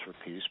Atoms for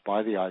Peace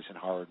by the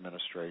Eisenhower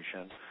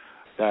administration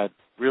that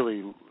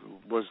really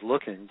was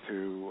looking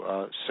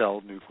to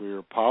sell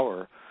nuclear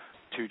power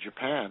to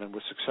Japan and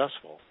was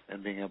successful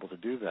in being able to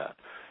do that.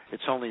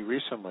 It's only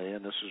recently,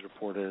 and this was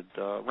reported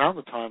around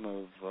the time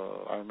of,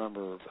 I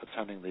remember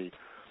attending the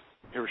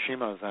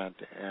Hiroshima event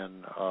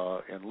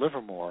in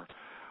Livermore,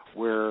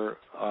 where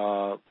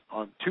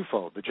on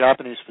twofold, the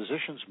Japanese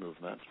physicians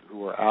movement, who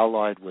were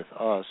allied with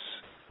us,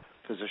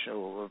 Physicians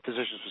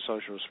for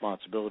Social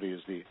Responsibility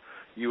is the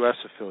U.S.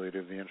 affiliate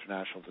of the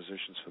International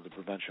Physicians for the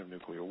Prevention of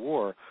Nuclear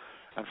War,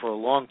 and for a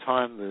long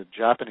time the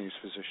Japanese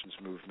physicians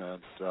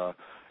movement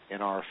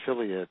in our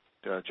affiliate,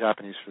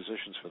 Japanese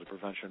Physicians for the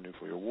Prevention of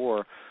Nuclear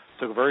War,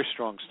 took a very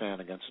strong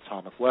stand against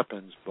atomic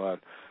weapons, but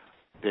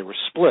they were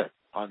split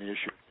on the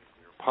issue of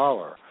nuclear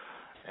power.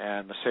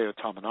 And Masayo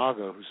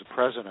Tominaga, who's the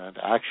president,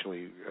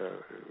 actually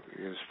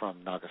is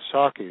from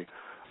Nagasaki,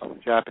 of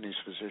the Japanese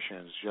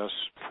physicians, just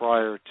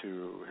prior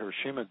to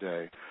Hiroshima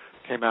Day,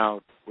 came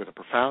out with a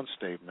profound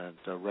statement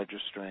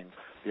registering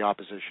the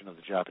opposition of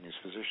the Japanese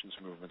physicians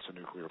movement to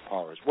nuclear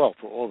power as well,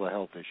 for all the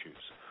health issues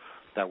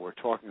that we're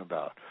talking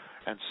about.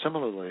 And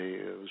similarly,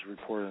 it was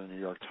reported in the New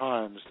York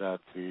Times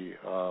that the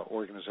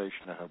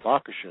organization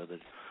Hibakusha,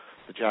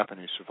 the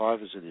Japanese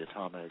survivors of the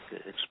atomic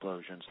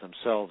explosions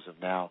themselves, have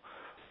now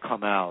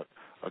come out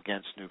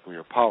against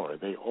nuclear power.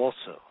 They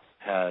also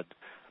had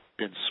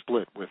been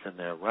split within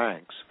their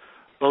ranks.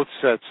 Both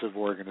sets of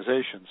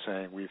organizations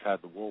saying we've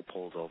had the wool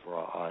pulled over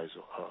our eyes,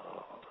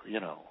 all these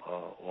years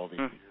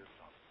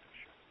on this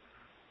issue.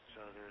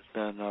 So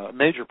there's been a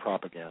major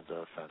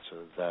propaganda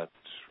offensive that's,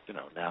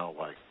 now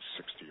like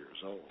 60 years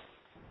old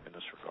in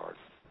this regard.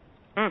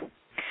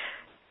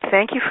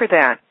 Thank you for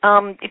that.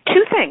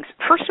 Two things.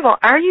 First of all,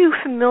 are you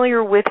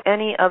familiar with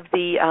any of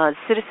the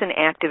citizen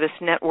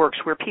activist networks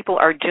where people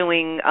are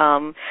doing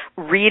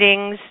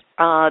readings?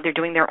 They're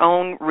doing their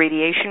own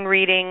radiation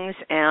readings,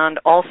 and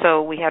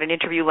also we had an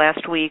interview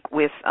last week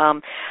with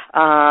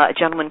a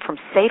gentleman from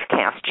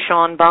Safecast,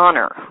 Sean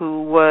Bonner,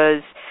 who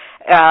was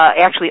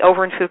actually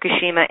over in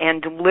Fukushima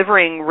and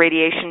delivering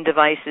radiation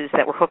devices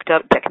that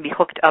can be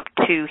hooked up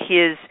to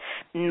his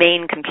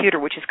main computer,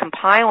 which is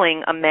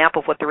compiling a map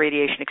of what the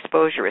radiation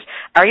exposure is.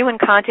 Are you in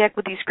contact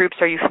with these groups?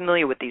 Are you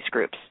familiar with these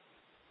groups?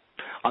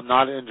 I'm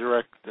not in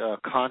direct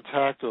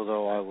contact,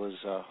 although I was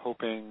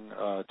hoping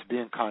to be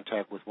in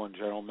contact with one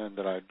gentleman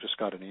that I just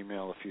got an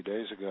email a few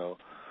days ago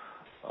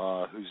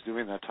who's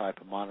doing that type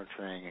of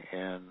monitoring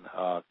in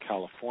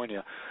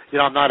California.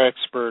 I'm not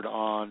expert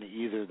on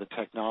either the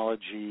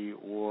technology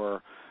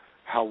or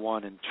how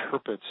one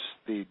interprets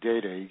the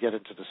data. You get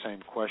into the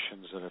same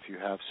questions that if you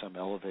have some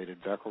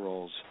elevated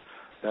becquerels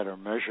that are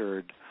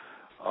measured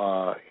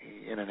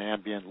in an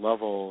ambient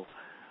level,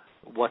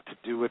 what to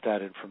do with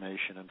that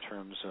information in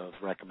terms of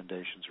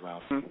recommendations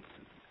around and things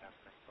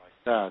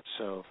like that.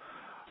 So,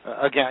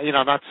 again,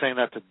 I'm not saying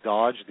that to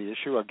dodge the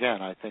issue.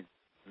 Again, I think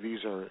these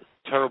are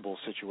terrible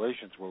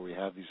situations where we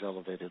have these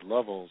elevated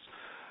levels.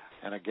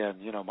 And again,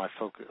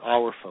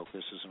 our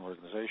focus as an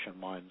organization,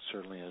 mine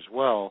certainly as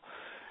well,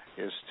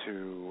 is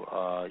to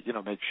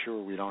make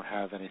sure we don't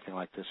have anything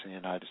like this in the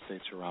United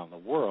States or around the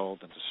world,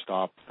 and to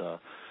stop the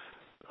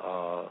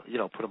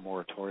put a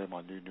moratorium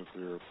on new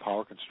nuclear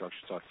power construction,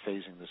 start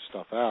phasing this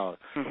stuff out.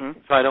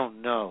 So I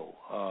don't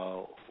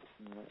know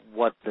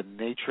what the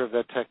nature of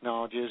that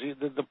technology is.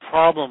 The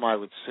problem I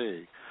would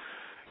see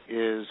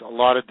is a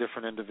lot of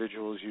different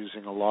individuals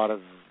using a lot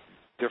of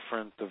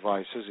different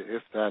devices.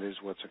 If that is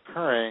what's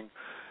occurring,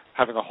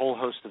 having a whole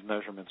host of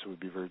measurements would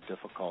be very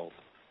difficult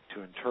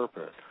to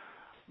interpret.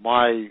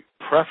 My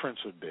preference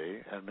would be,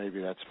 and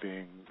maybe that's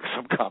being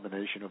some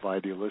combination of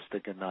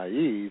idealistic and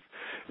naive,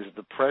 is that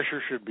the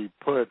pressure should be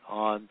put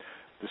on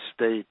the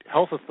state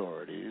health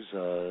authorities,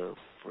 for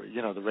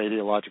the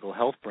radiological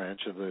health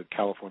branch of the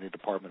California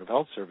Department of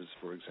Health Services,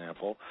 for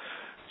example,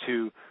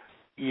 to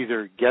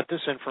either get this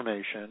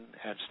information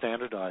and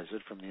standardize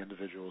it from the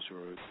individuals who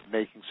are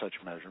making such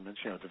measurements,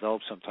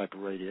 develop some type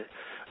of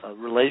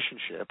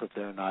relationship if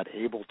they're not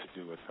able to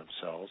do it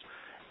themselves,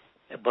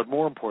 but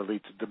more importantly,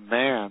 to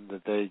demand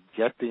that they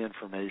get the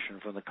information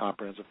from the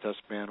Comprehensive Test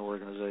Ban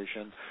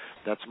Organization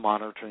that's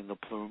monitoring the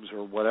plumes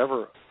or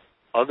whatever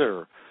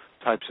other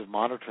types of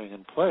monitoring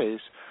in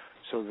place,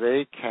 so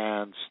they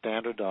can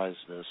standardize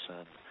this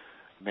and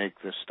make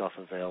this stuff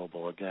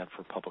available, again,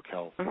 for public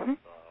health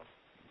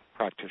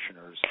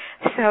practitioners.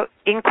 So,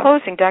 in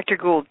closing, Dr.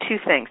 Gould, two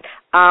things.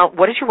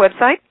 What is your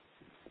website?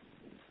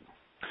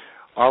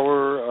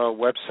 Our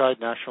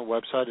national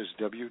website is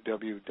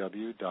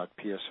www.psr.org.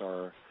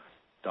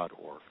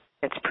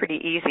 It's pretty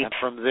easy. And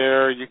from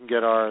there, you can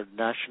get our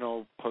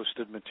national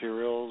posted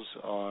materials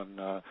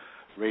on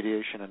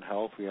radiation and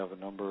health. We have a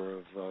number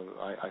of,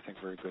 I think,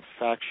 very good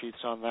fact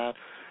sheets on that,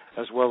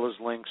 as well as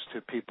links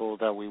to people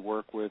that we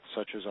work with,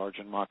 such as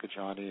Arjun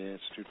Makhijani,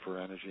 Institute for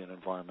Energy and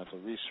Environmental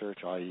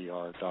Research,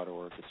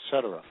 IER.org,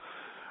 etc.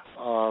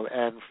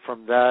 And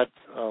from that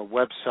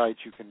website,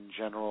 you can, in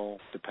general,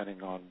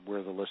 depending on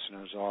where the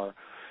listeners are,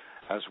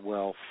 as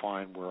well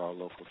find where our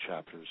local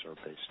chapters are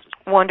based.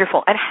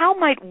 Wonderful. And how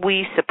might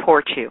we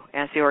support you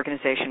as the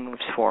organization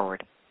moves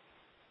forward?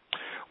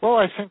 Well,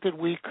 I think that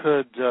we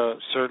could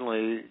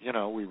certainly,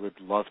 we would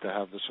love to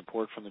have the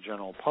support from the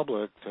general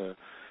public to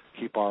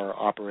keep our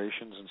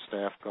operations and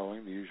staff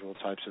going, the usual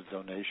types of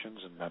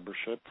donations and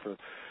membership for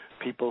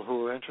people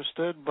who are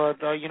interested. But,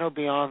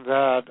 beyond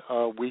that,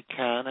 we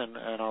can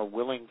and are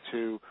willing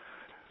to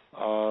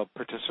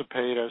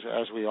participate,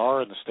 as we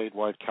are in the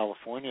statewide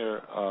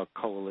California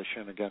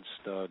coalition against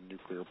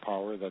nuclear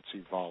power that's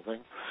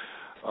evolving,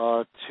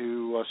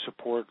 to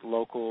support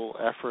local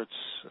efforts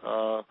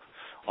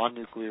on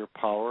nuclear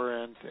power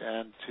and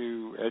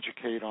to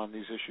educate on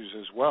these issues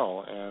as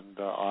well. And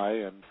I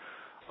and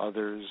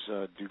others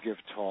do give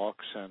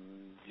talks and,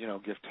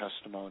 give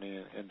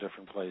testimony in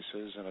different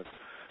places. And if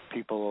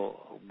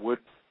people would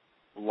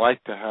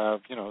like to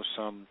have,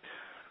 some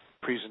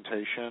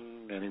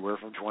presentation, anywhere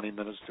from 20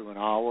 minutes to an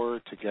hour,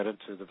 to get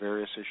into the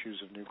various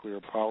issues of nuclear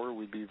power,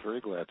 we'd be very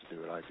glad to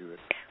do it. I do it.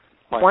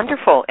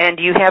 Wonderful. And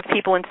you have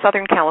people in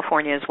Southern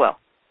California as well?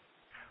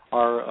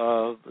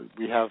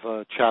 We have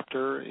a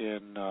chapter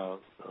in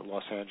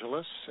Los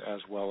Angeles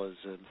as well as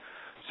in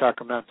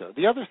Sacramento.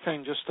 The other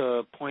thing, just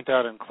to point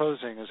out in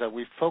closing, is that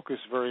we focus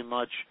very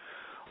much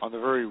on the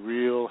very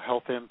real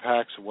health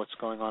impacts of what's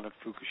going on in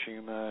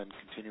Fukushima and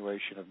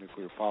continuation of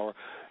nuclear power.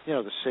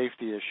 The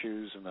safety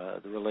issues and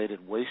the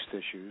related waste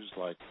issues,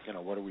 like,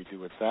 what do we do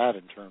with that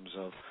in terms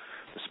of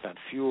the spent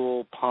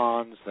fuel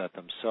ponds that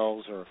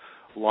themselves are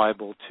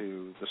liable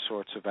to the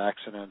sorts of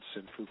accidents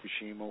in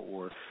Fukushima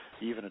or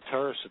even a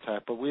terrorist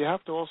attack. But we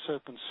have to also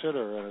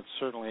consider, and it's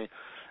certainly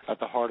at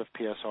the heart of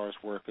PSR's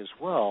work as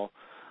well,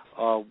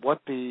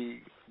 what the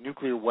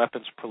nuclear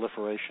weapons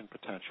proliferation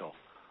potential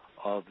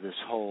of this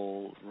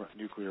whole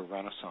nuclear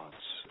renaissance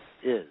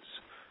is.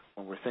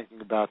 When we're thinking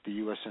about the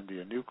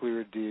U.S.-India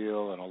nuclear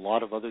deal and a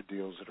lot of other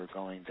deals that are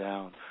going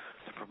down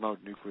to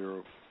promote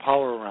nuclear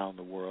power around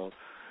the world,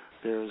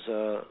 there's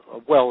a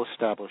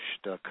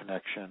well-established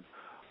connection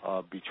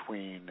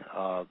between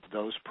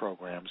those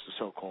programs, the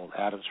so-called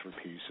Atoms for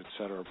Peace, et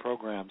cetera,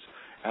 programs,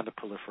 and the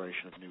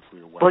proliferation of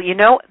nuclear weapons.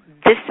 Well,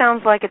 this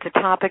sounds like it's a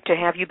topic to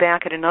have you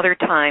back at another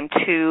time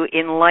to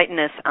enlighten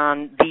us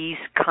on these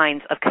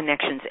kinds of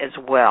connections as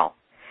well.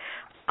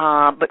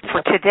 But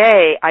for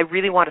today, I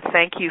really want to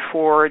thank you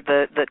for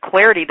the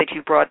clarity that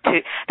you brought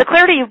to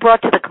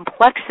the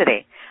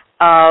complexity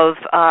of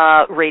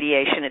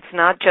radiation. It's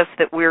not just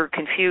that we're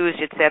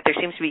confused, it's that there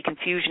seems to be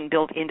confusion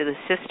built into the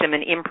system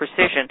and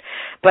imprecision.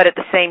 But at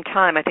the same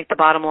time, I think the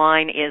bottom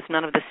line is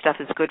none of this stuff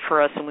is good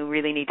for us, and we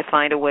really need to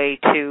find a way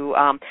to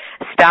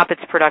stop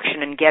its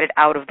production and get it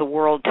out of the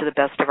world to the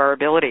best of our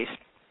abilities.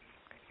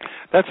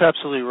 That's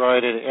absolutely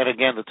right. And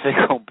again, the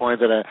take-home point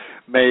that I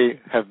may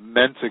have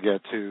meant to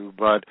get to,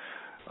 but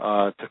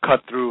to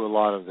cut through a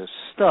lot of this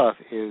stuff,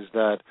 is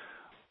that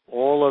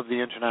all of the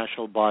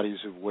international bodies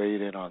have weighed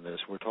in on this.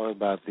 We're talking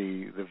about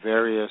the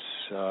various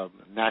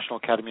National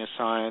Academy of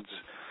Science,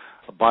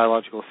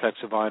 biological effects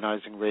of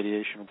ionizing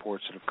radiation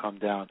reports that have come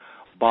down.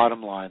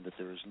 Bottom line, that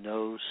there is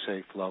no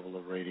safe level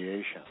of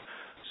radiation.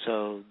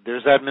 So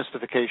there's that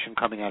mystification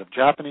coming out of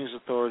Japanese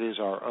authorities,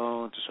 our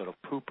own, to sort of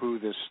poo-poo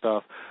this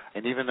stuff.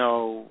 And even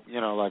though,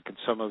 like in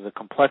some of the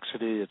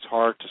complexity, it's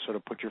hard to sort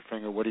of put your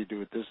finger, what do you do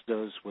with this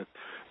dose, with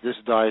this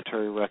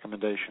dietary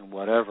recommendation,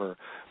 whatever.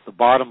 The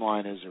bottom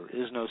line is there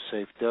is no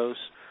safe dose.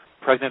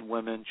 Pregnant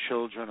women,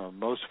 children are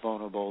most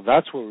vulnerable.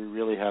 That's what we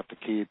really have to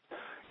keep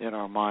in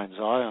our mind's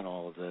eye on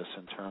all of this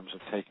in terms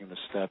of taking the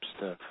steps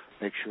to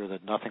make sure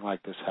that nothing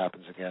like this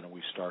happens again and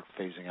we start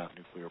phasing out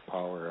nuclear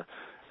power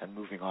and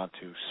moving on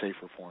to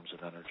safer forms of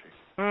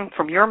energy.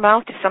 From your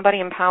mouth to somebody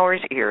in power's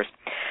ears.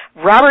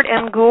 Robert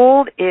M.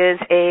 Gould is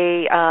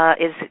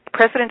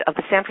president of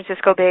the San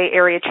Francisco Bay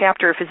Area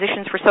Chapter of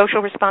Physicians for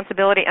Social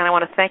Responsibility, and I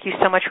want to thank you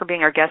so much for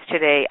being our guest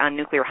today on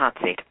Nuclear Hot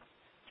Seat.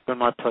 It's been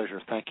my pleasure.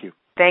 Thank you.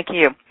 Thank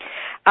you.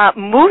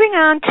 Moving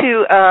on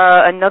to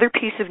another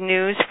piece of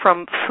news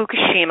from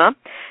Fukushima,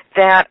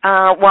 that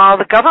while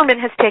the government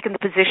has taken the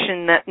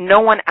position that no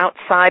one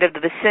outside of the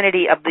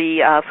vicinity of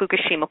the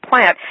Fukushima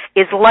plant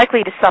is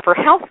likely to suffer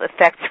health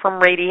effects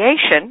from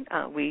radiation,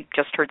 we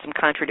just heard some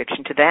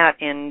contradiction to that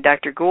in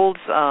Dr. Gould's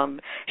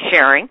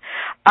sharing,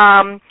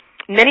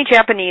 Many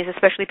Japanese,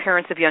 especially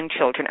parents of young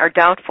children, are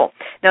doubtful.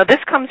 Now, this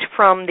comes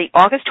from the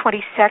August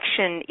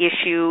 22nd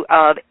issue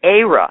of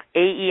EIRA,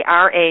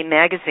 A-E-R-A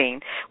magazine,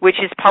 which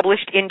is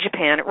published in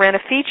Japan. It ran a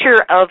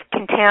feature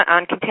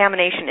on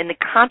contamination in the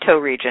Kanto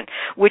region,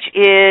 which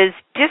is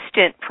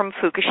distant from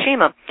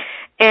Fukushima.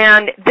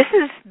 And this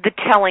is the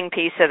telling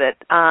piece of it.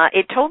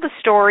 It told the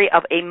story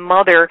of a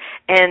mother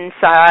in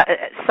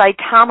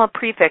Saitama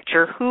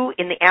Prefecture who,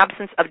 in the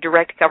absence of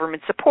direct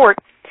government support,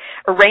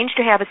 arranged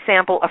to have a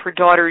sample of her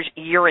daughter's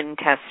urine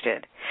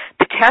tested.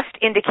 The test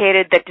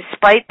indicated that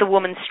despite the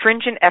woman's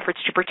stringent efforts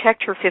to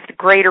protect her fifth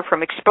grader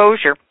from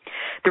exposure,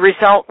 the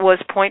result was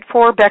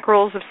 0.4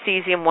 becquerels of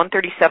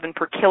cesium-137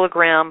 per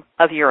kilogram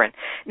of urine.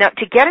 Now,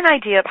 to get an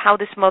idea of how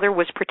this mother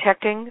was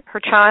protecting her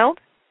child,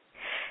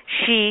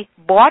 she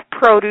bought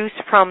produce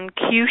from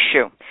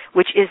Kyushu,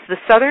 which is the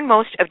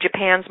southernmost of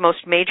Japan's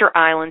most major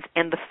islands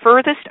and the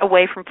furthest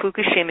away from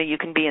Fukushima you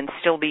can be and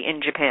still be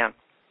in Japan.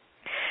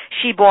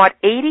 She bought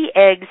 80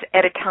 eggs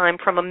at a time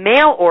from a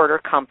mail-order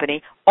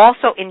company,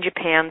 also in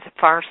Japan's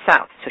far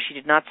south, so she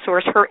did not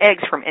source her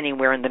eggs from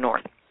anywhere in the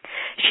north.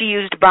 She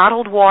used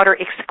bottled water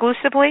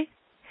exclusively,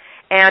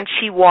 and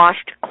she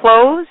washed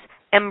clothes,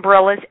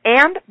 umbrellas,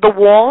 and the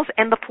walls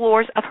and the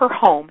floors of her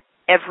home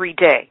every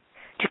day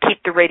to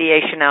keep the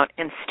radiation out,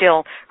 and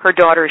still her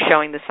daughter is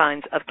showing the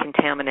signs of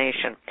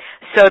contamination.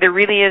 So there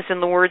really is, in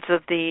the words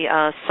of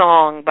the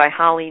song by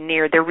Holly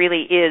Near, there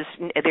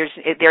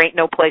ain't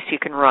no place you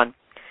can run.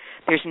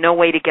 There's no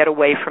way to get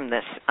away from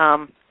this.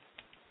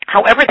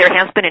 However, there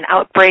has been an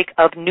outbreak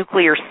of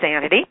nuclear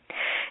sanity,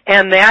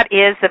 and that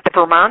is that the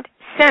Vermont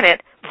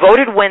Senate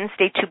voted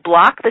Wednesday to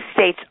block the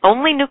state's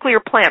only nuclear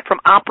plant from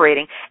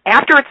operating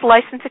after its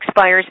license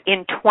expires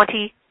in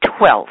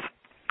 2012.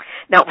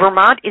 Now,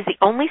 Vermont is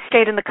the only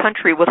state in the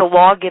country with a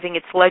law giving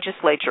its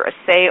legislature a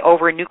say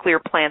over a nuclear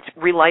plant's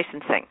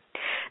relicensing.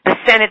 The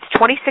Senate's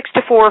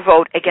 26-4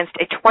 vote against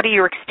a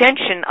 20-year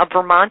extension of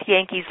Vermont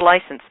Yankees'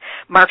 license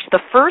marks the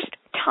first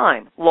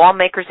time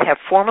lawmakers have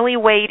formally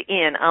weighed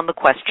in on the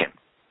question.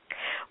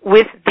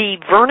 With the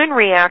Vernon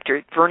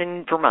reactor,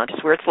 Vernon, Vermont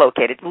is where it's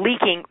located,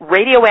 leaking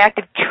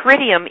radioactive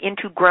tritium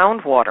into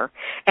groundwater,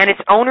 and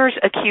its owners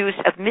accused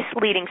of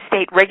misleading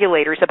state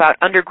regulators about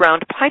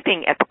underground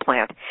piping at the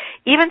plant,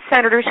 even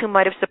senators who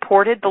might have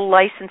supported the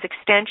license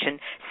extension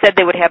said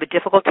they would have a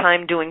difficult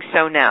time doing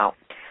so now.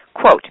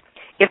 Quote,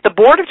 if the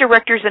board of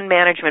directors and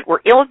management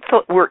were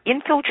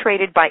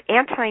infiltrated by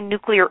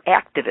anti-nuclear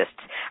activists,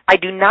 I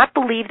do not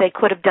believe they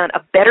could have done a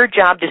better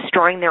job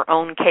destroying their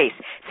own case,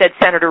 said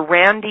Senator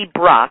Randy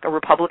Brock, a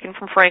Republican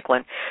from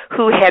Franklin,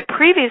 who had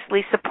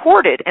previously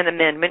supported an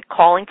amendment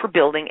calling for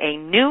building a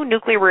new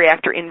nuclear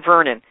reactor in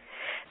Vernon.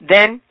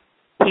 Then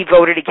he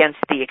voted against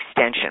the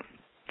extension.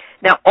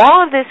 Now,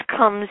 all of this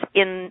comes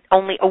in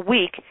only a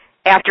week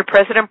after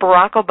President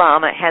Barack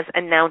Obama has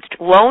announced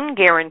loan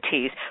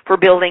guarantees for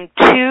building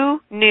 2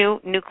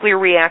 new nuclear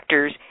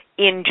reactors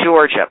in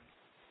Georgia.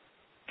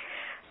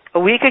 A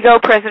week ago,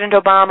 President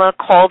Obama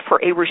called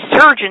for a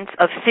resurgence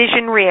of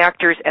fission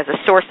reactors as a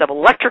source of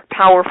electric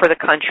power for the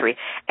country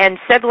and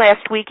said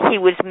last week he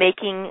was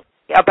making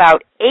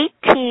about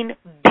 $18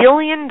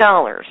 billion,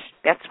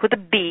 that's with a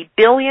B,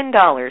 $billion,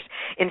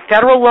 in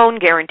federal loan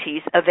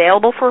guarantees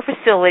available for a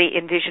facility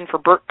envisioned for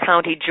Burke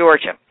County,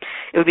 Georgia.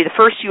 It would be the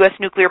first U.S.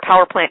 nuclear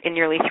power plant in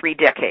nearly 3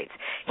 decades.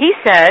 He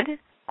said,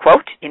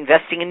 quote,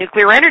 investing in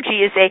nuclear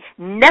energy is a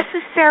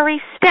necessary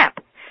step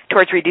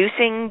towards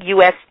reducing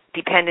U.S.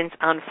 dependence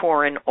on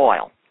foreign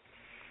oil.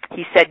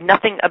 He said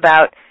nothing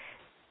about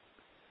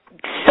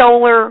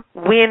solar,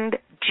 wind,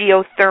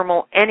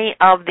 geothermal, any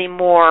of the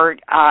more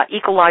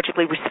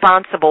ecologically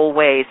responsible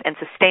ways and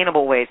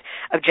sustainable ways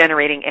of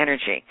generating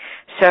energy.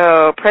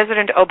 So,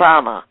 President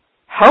Obama,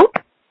 hope?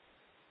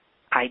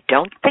 I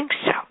don't think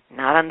so.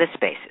 Not on this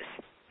basis.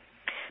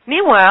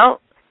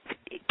 Meanwhile,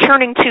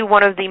 turning to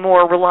one of the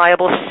more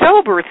reliable,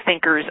 sober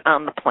thinkers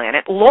on the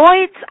planet,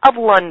 Lloyd's of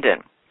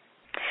London.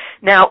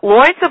 Now,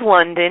 Lloyd's of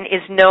London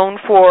is known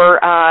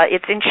for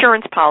its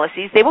insurance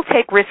policies. They will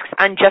take risks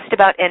on just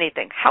about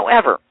anything.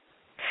 However,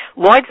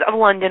 Lloyd's of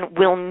London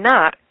will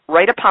not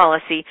write a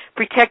policy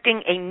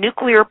protecting a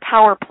nuclear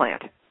power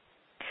plant.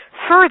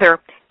 Further,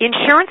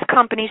 insurance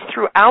companies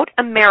throughout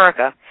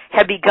America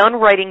have begun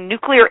writing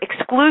nuclear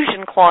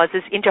exclusion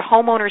clauses into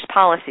homeowners'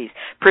 policies,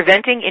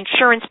 preventing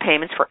insurance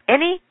payments for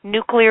any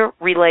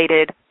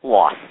nuclear-related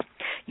loss.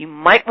 You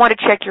might want to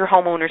check your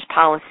homeowner's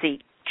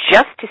policy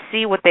just to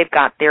see what they've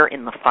got there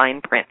in the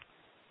fine print.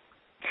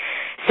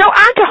 So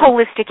on to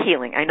holistic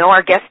healing. I know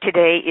our guest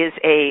today is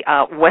a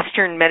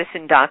Western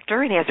medicine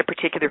doctor, and he has a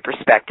particular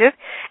perspective.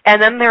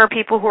 And then there are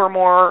people who are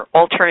more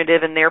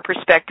alternative in their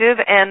perspective,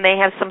 and they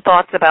have some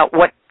thoughts about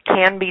what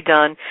can be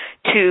done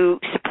to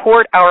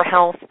support our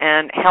health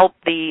and help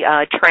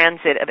the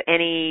transit of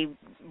any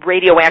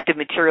radioactive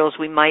materials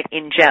we might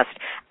ingest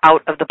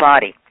out of the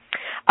body.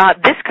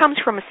 This comes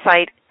from a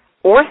site,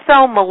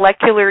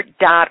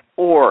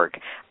 orthomolecular.org.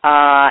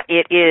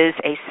 It is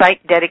a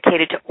site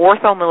dedicated to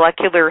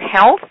orthomolecular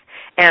health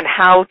and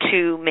how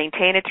to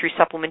maintain it through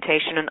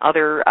supplementation and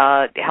other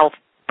health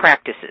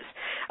practices.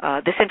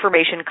 This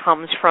information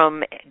comes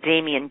from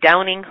Damian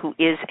Downing, who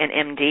is an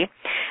MD.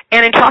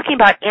 And in talking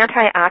about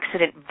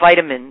antioxidant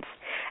vitamins,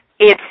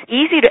 it's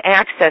easy to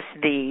access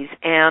these,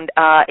 and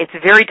it's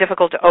very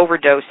difficult to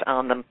overdose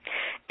on them.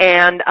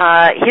 And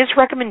his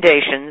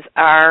recommendations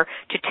are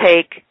to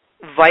take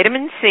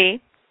vitamin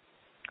C,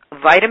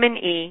 vitamin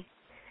E,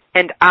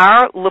 and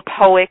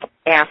R-lipoic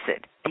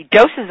acid. The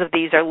doses of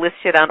these are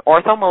listed on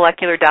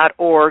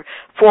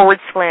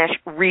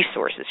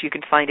orthomolecular.org/resources. You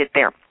can find it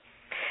there.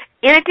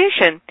 In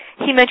addition,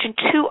 he mentioned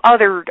two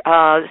other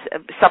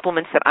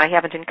supplements that I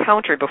haven't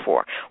encountered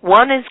before.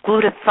 One is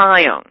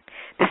glutathione.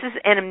 This is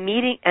an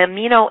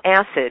amino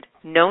acid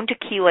known to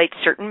chelate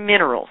certain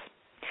minerals.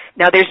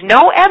 Now, there's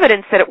no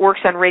evidence that it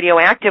works on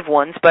radioactive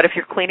ones, but if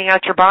you're cleaning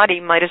out your body,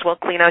 you might as well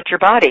clean out your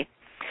body.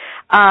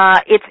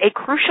 It's a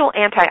crucial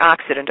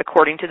antioxidant,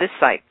 according to this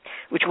site,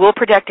 which will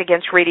protect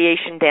against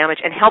radiation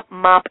damage and help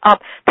mop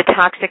up the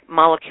toxic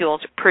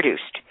molecules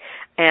produced.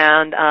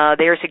 And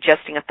they are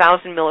suggesting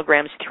 1,000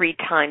 milligrams 3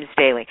 times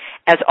daily.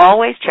 As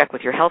always, check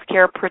with your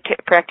healthcare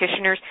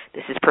practitioners.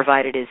 This is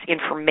provided as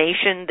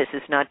information. This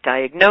is not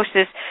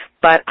diagnosis.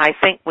 But I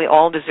think we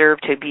all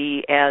deserve to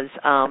be as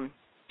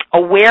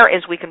aware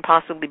as we can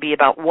possibly be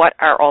about what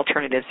our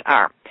alternatives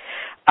are.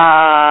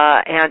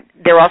 And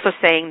they're also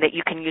saying that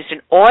you can use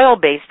an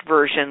oil-based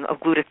version of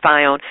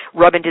glutathione,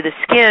 rub into the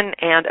skin,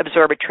 and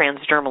absorb it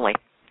transdermally.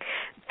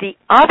 The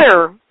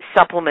other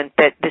supplement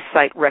that this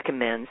site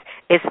recommends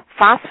is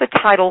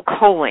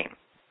phosphatidylcholine.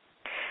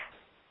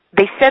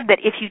 They said that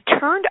if you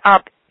turned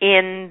up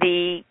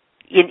in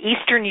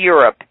Eastern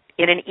Europe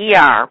in an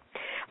ER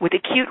with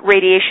acute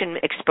radiation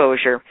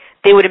exposure,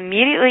 they would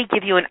immediately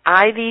give you an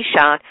IV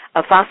shot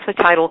of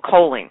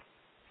phosphatidylcholine.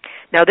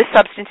 Now, this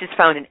substance is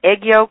found in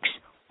egg yolks,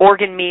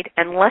 organ meat,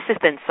 and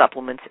lecithin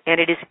supplements, and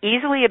it is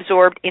easily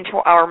absorbed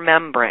into our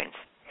membranes.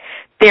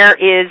 There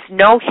is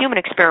no human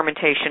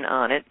experimentation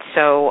on it,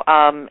 so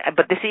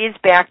but this is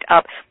backed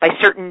up by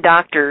certain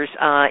doctors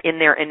in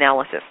their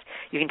analysis.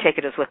 You can take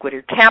it as liquid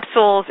or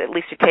capsules, at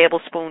least a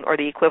tablespoon or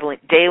the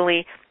equivalent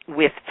daily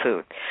with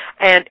food.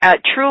 And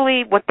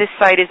truly what this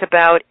site is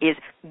about is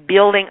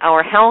building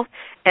our health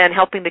and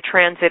helping the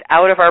transit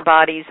out of our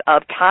bodies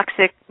of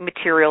toxic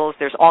materials.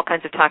 There's all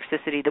kinds of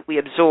toxicity that we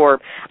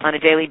absorb on a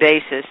daily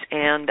basis,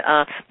 and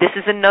this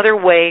is another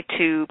way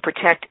to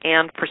protect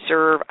and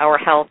preserve our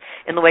health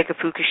in the wake of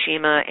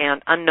Fukushima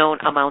and unknown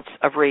amounts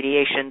of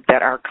radiation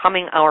that are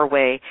coming our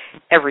way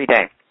every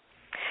day.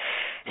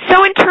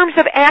 So in terms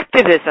of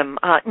activism,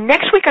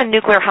 next week on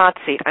Nuclear Hot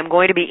Seat, I'm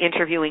going to be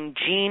interviewing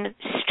Gene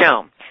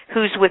Stone,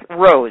 who's with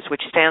ROSE,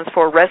 which stands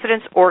for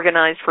Residents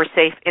Organized for a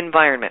Safe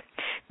Environment.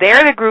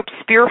 They're the group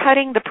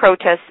spearheading the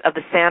protests of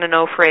the San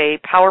Onofre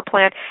power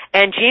plant,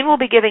 and Gene will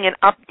be giving us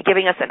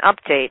an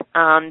update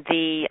on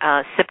the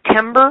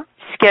September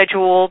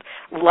scheduled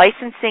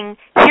licensing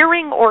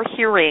hearing or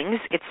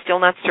hearings. It's still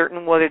not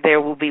certain whether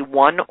there will be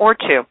one or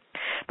two.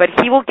 But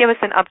he will give us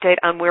an update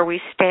on where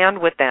we stand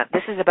with that.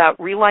 This is about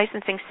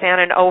relicensing San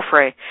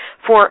Onofre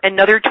for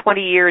another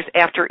 20 years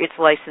after its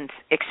license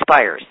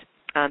expires.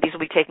 These will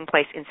be taking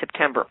place in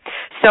September.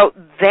 So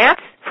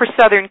that's for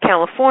Southern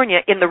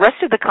California. In the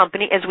rest of the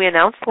company, as we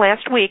announced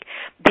last week,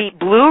 the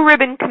Blue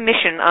Ribbon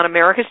Commission on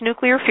America's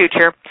Nuclear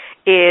Future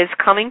is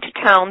coming to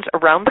towns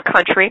around the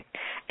country,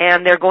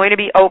 and they're going to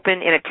be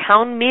open in a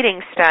town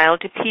meeting style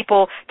to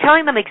people,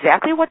 telling them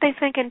exactly what they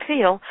think and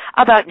feel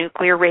about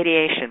nuclear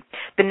radiation.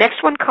 The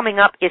next one coming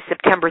up is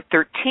September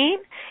 13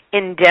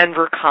 in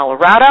Denver,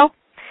 Colorado.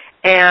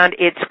 And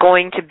it's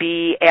going to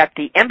be at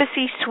the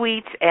Embassy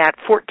Suites at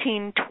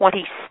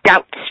 1420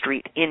 Stout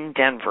Street in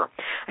Denver.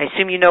 I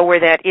assume you know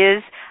where that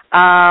is.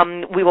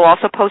 We will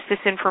also post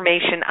this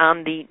information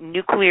on the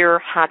Nuclear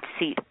Hot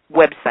Seat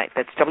website.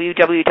 That's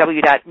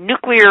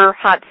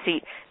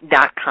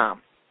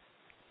www.nuclearhotseat.com.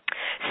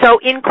 So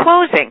in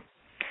closing,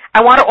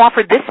 I want to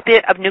offer this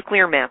bit of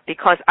nuclear math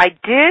because I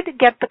did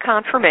get the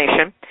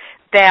confirmation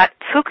that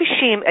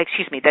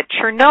that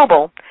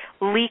Chernobyl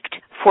leaked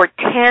for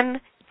 10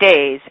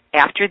 days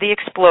after the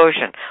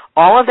explosion.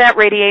 All of that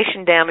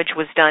radiation damage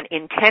was done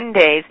in 10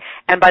 days,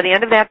 and by the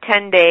end of that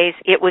 10 days,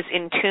 it was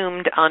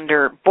entombed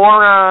under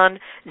boron,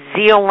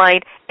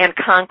 zeolite, and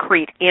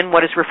concrete in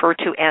what is referred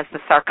to as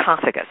the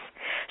sarcophagus.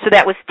 So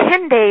that was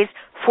 10 days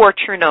for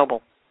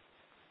Chernobyl.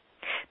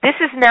 This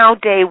is now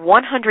day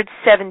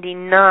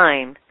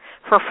 179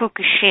 for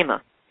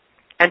Fukushima,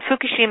 and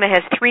Fukushima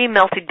has 3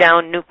 melted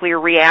down nuclear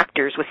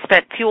reactors with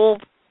spent fuel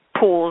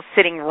pools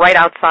sitting right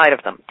outside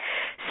of them.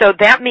 So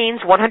that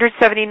means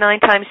 179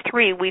 times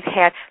 3, we've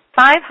had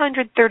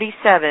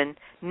 537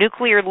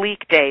 nuclear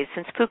leak days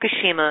since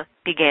Fukushima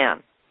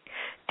began.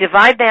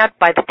 Divide that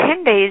by the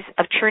 10 days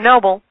of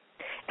Chernobyl,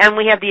 and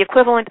we have the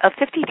equivalent of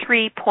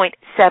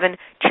 53.7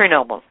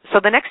 Chernobyl. So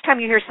the next time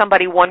you hear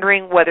somebody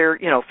wondering whether,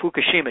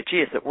 Fukushima,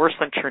 gee, is it worse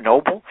than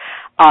Chernobyl?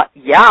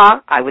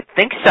 Yeah, I would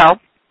think so.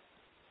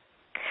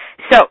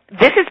 So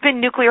this has been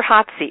Nuclear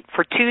Hot Seat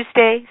for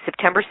Tuesday,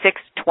 September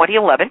 6,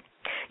 2011.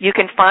 You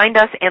can find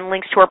us and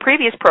links to our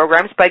previous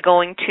programs by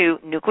going to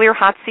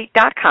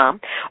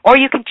nuclearhotseat.com, or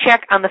you can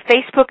check on the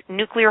Facebook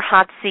Nuclear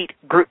Hot Seat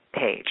group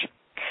page.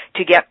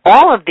 To get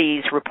all of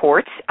these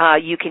reports,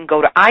 you can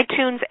go to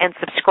iTunes and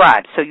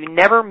subscribe so you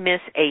never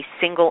miss a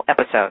single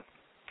episode.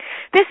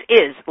 This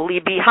is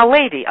Libbe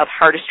HaLevy of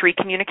Heartistry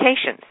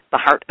Communications, the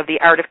heart of the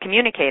art of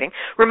communicating,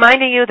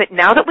 reminding you that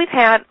now that we've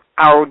had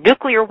our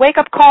nuclear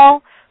wake-up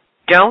call,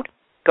 don't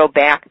go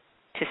back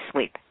to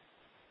sleep.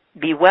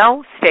 Be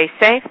well, stay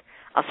safe.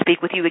 I'll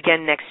speak with you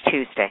again next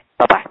Tuesday.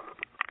 Bye-bye.